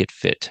to make it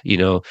fit.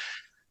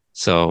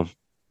 So,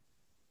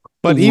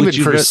 But even would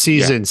you? for Yeah.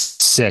 season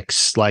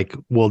 6, like,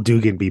 will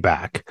Dugan be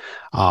back?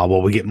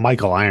 Well, we get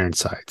Michael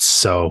Ironsides,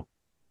 so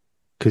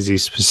because he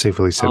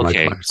specifically said Michael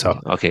Okay. Ironside.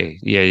 So Okay.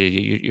 Yeah.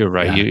 You're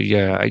right.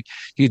 yeah.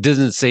 He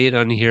doesn't say it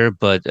on here,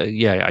 but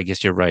yeah, I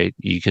guess you're right.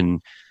 You can.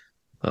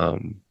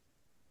 Um,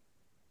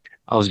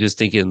 I was just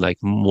thinking like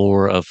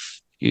more of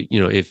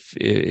if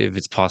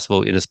it's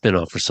possible in a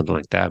spinoff or something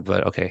like that.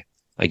 But okay,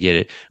 I get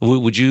it.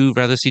 Would you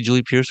rather see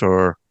Julie Pierce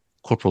or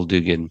Corporal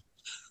Dugan?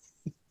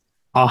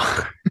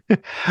 Uh,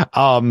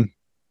 um,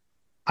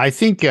 I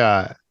think.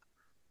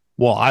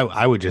 Well,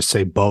 I would just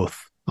say both.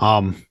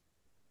 I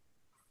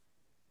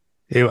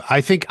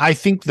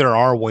think there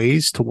are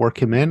ways to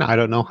work him in. I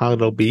don't know how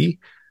it'll be.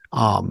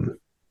 Um,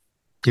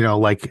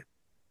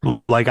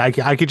 like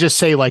I could just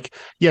say like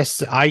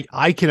yes,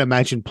 I can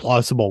imagine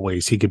plausible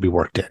ways he could be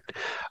worked in.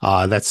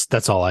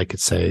 That's all I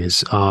could say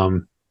is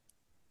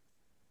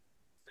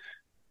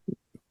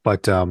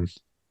but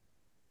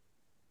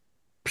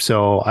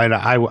so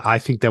I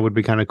think that would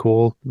be kind of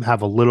cool.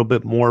 Have a little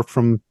bit more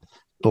from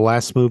the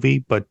last movie,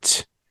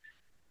 but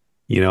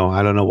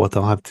I don't know what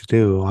they'll have to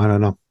do. I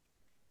don't know.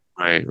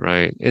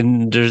 Right.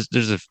 And there's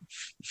a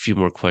few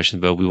more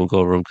questions, but we won't go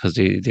over them because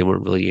they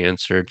weren't really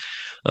answered.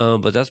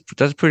 But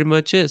that's pretty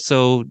much it.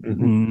 So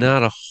Mhm.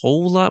 not a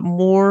whole lot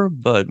more,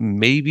 but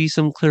maybe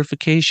some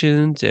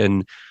clarifications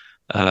and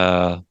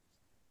uh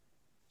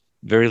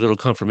very little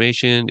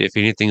confirmation. If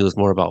anything, it was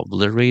more about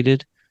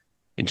obliterated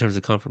in terms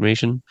of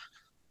confirmation.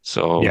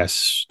 So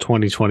Yes,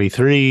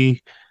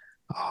 2023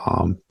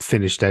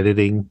 finished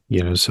editing,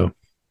 so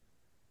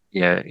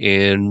yeah,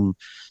 and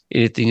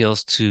anything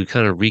else to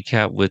kind of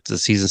recap with the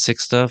season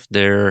 6 stuff?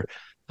 They're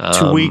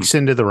 2 weeks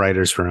into the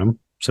writer's room,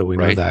 so we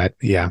know Right. that.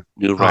 Yeah.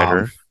 New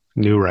writer.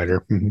 New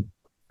writer.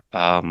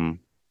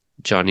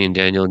 Johnny and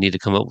Daniel need to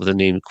come up with a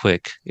name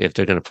quick if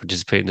they're going to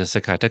participate in the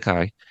Sekai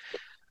Takai.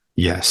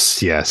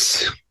 Yes.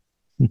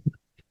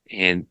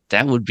 And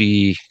that would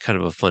be kind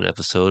of a fun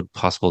episode,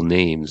 possible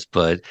names.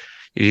 But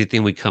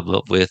anything we come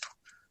up with,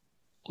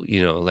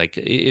 like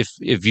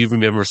if you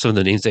remember some of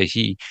the names that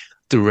he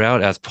threw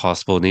out as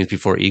possible names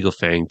before Eagle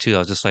Fang too, I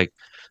was just like,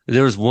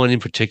 there was one in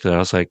particular. I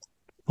was like,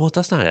 well,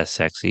 that's not as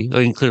sexy. I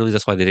mean, clearly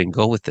that's why they didn't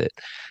go with it,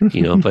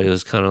 but it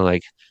was kind of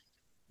like,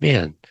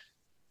 man,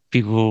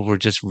 people were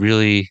just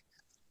really,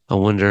 I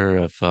wonder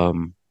if, I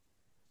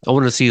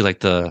want to see like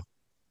the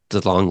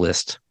long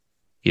list,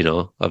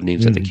 of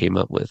names that they came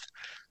up with.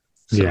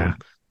 So, Yeah.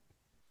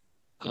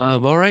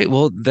 all right.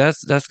 Well,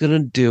 that's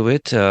gonna do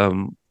it.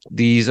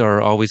 These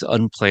are always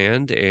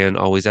unplanned and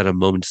always at a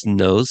moment's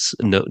notice.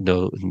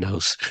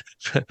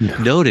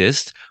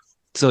 Noticed.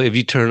 So if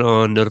you turn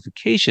on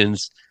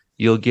notifications,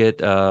 you'll get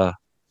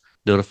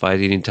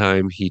notified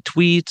anytime he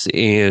tweets,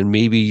 and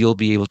maybe you'll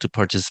be able to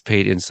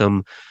participate in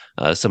some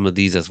of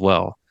these as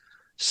well.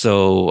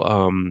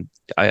 So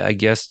I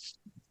guess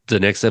the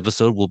next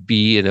episode will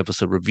be an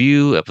episode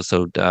review,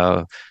 episode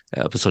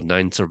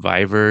 9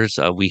 Survivors.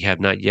 We have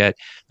not yet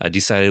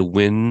decided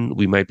when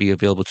we might be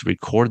available to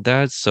record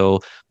that. So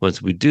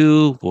once we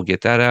do, we'll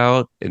get that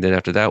out. And then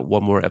after that,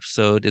 one more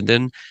episode and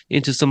then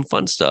into some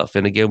fun stuff.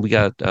 And again, we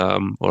got,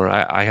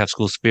 I have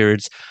School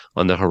Spirits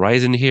on the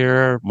horizon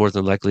here. More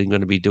than likely going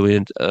to be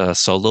doing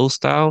solo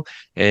style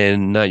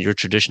and not your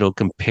traditional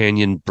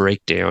companion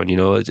breakdown,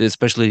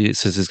 especially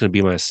since it's going to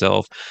be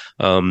myself.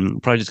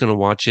 Probably just going to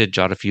watch it,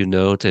 jot a few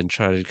notes and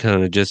try to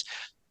kind of just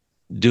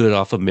do it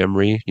off of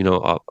memory,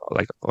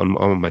 like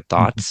on my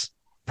thoughts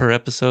per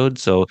episode.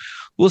 So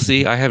we'll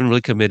see. I haven't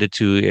really committed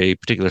to a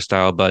particular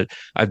style, but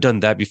I've done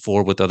that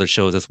before with other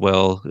shows as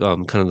well,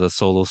 kind of the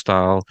solo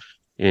style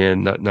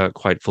and not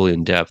quite fully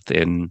in depth.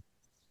 And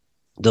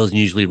those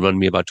usually run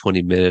me about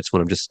 20 minutes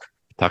when I'm just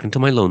talking to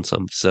my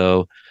lonesome.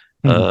 So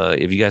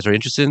if you guys are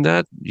interested in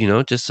that,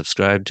 just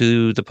subscribe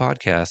to the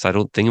podcast. I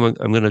don't think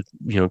I'm going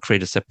to,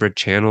 create a separate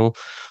channel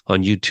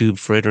on YouTube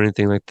for it or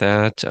anything like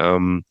that.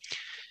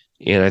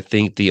 And I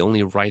think the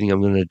only writing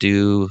I'm going to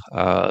do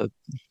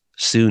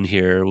soon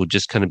here will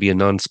just kind of be a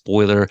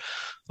non-spoiler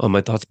on my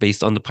thoughts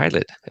based on the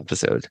pilot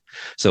episode.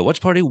 So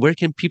Watch Party, where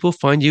can people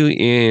find you?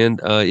 And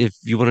if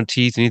you want to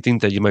tease anything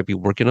that you might be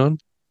working on?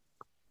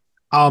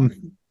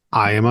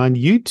 I am on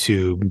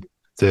YouTube,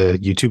 the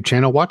YouTube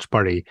channel Watch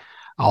Party.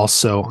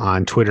 Also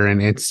on Twitter and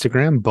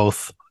Instagram,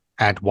 both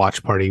at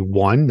Watch Party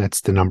 1.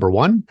 That's the number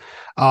 1.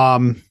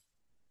 I'm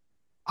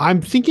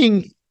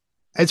thinking,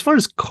 as far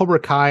as Cobra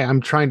Kai,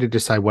 I'm trying to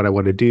decide what I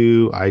want to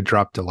do. I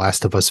dropped the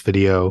Last of Us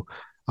video,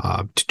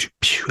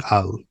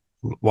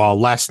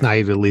 last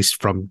night, at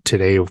least from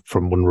today,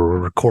 from when we were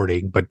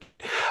recording. But,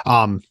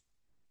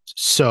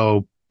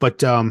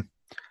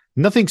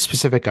 nothing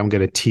specific I'm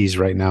going to tease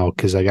right now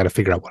because I got to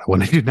figure out what I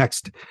want to do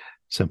next.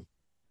 So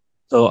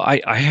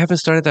I haven't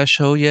started that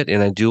show yet,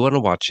 and I do want to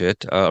watch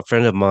it. A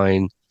friend of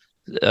mine,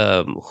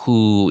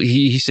 who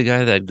he's the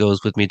guy that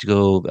goes with me to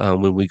go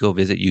when we go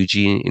visit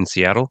Eugene in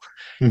Seattle.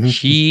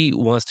 He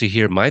wants to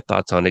hear my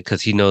thoughts on it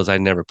because he knows I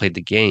never played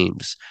the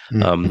games,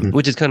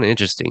 which is kind of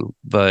interesting.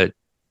 But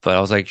I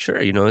was like, sure,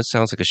 it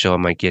sounds like a show I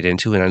might get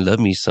into, and I love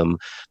me some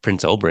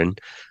Prince Oberyn,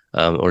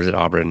 or is it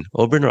Oberyn?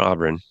 Oberyn or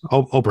Oberyn?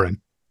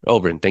 Oberyn.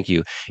 Oberyn, thank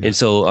you. Yeah. And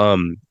so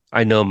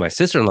I know my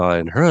sister-in-law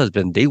and her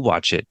husband, they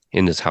watch it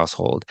in this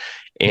household.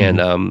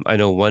 And I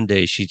know one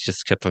day she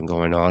just kept on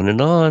going on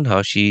and on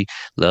how she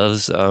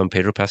loves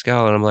Pedro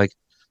Pascal. And I'm like,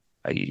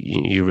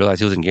 you realize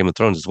he was in Game of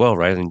Thrones as well,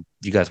 right? And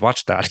you guys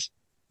watched that.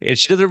 And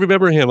she doesn't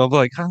remember him. I'm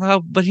like,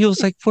 but he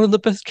was like one of the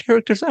best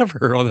characters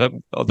ever on that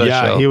show.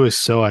 Yeah, he was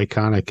so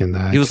iconic in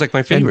that. He was like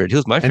my favorite. He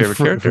was my favorite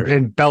character.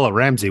 And Bella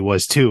Ramsey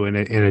was too, in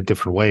a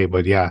different way.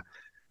 But yeah.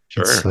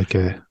 Sure. It's like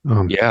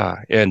yeah,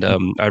 and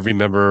I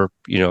remember,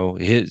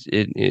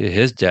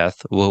 his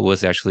death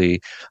was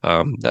actually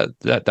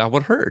that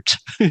would hurt,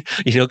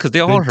 because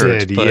they all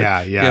hurt. Did. But,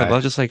 yeah. But I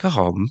was just like,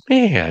 oh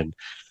man,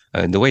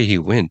 and the way he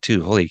went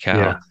too, holy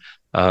cow.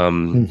 Yeah.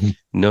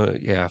 No,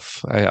 yeah,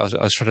 I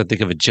was trying to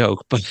think of a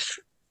joke, but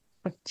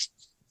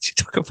you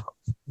talk about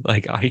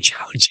like eye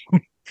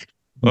gouging.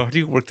 How do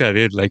you work that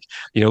in? Like,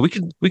 we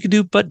could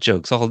do butt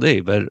jokes all day,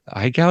 but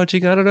eye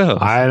gouging, I don't know.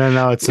 I don't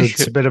know.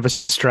 It's a bit of a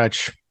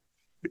stretch.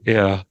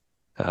 Yeah,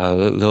 a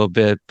little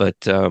bit, but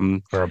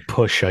or a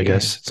push, I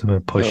guess. It's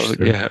a push.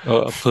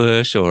 A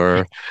push,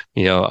 or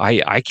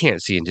I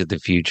can't see into the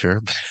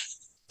future,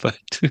 but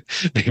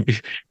maybe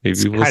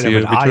it's we'll kind see.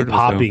 Of an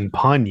eye-popping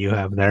pun you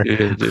have there.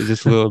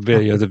 Just a little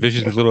bit. The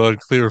vision is a little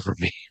unclear for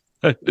me.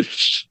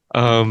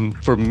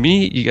 For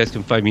me, you guys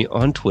can find me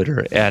on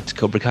Twitter at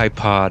Cobra Kai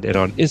Pod and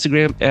on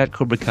Instagram at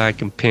Cobra Kai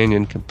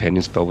Companion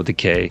spelled with a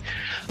K.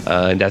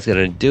 And that's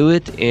going to do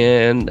it.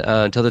 And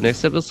until the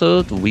next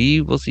episode, we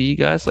will see you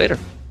guys later.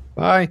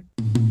 Bye.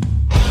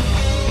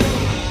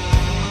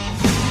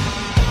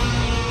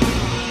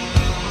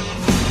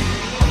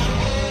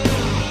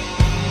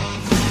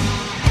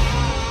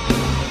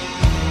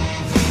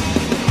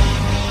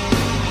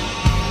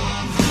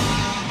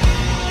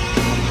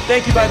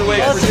 thank you, by the way,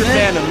 for Awesome, your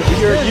man.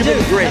 fandom. You've been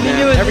great, I mean, man.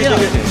 you and Everything,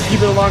 Leon.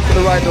 you've been along for the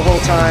ride the whole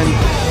time.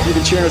 You've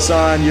been cheering us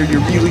on. You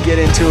really get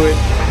into it.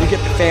 You get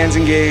the fans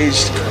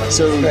engaged.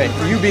 So Great.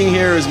 you being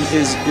here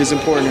is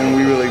important, and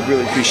we really,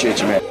 really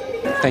appreciate you, man.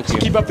 Thank you.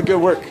 Keep up the good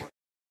work.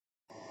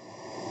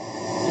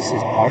 This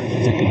is part of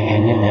the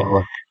Companion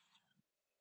Network.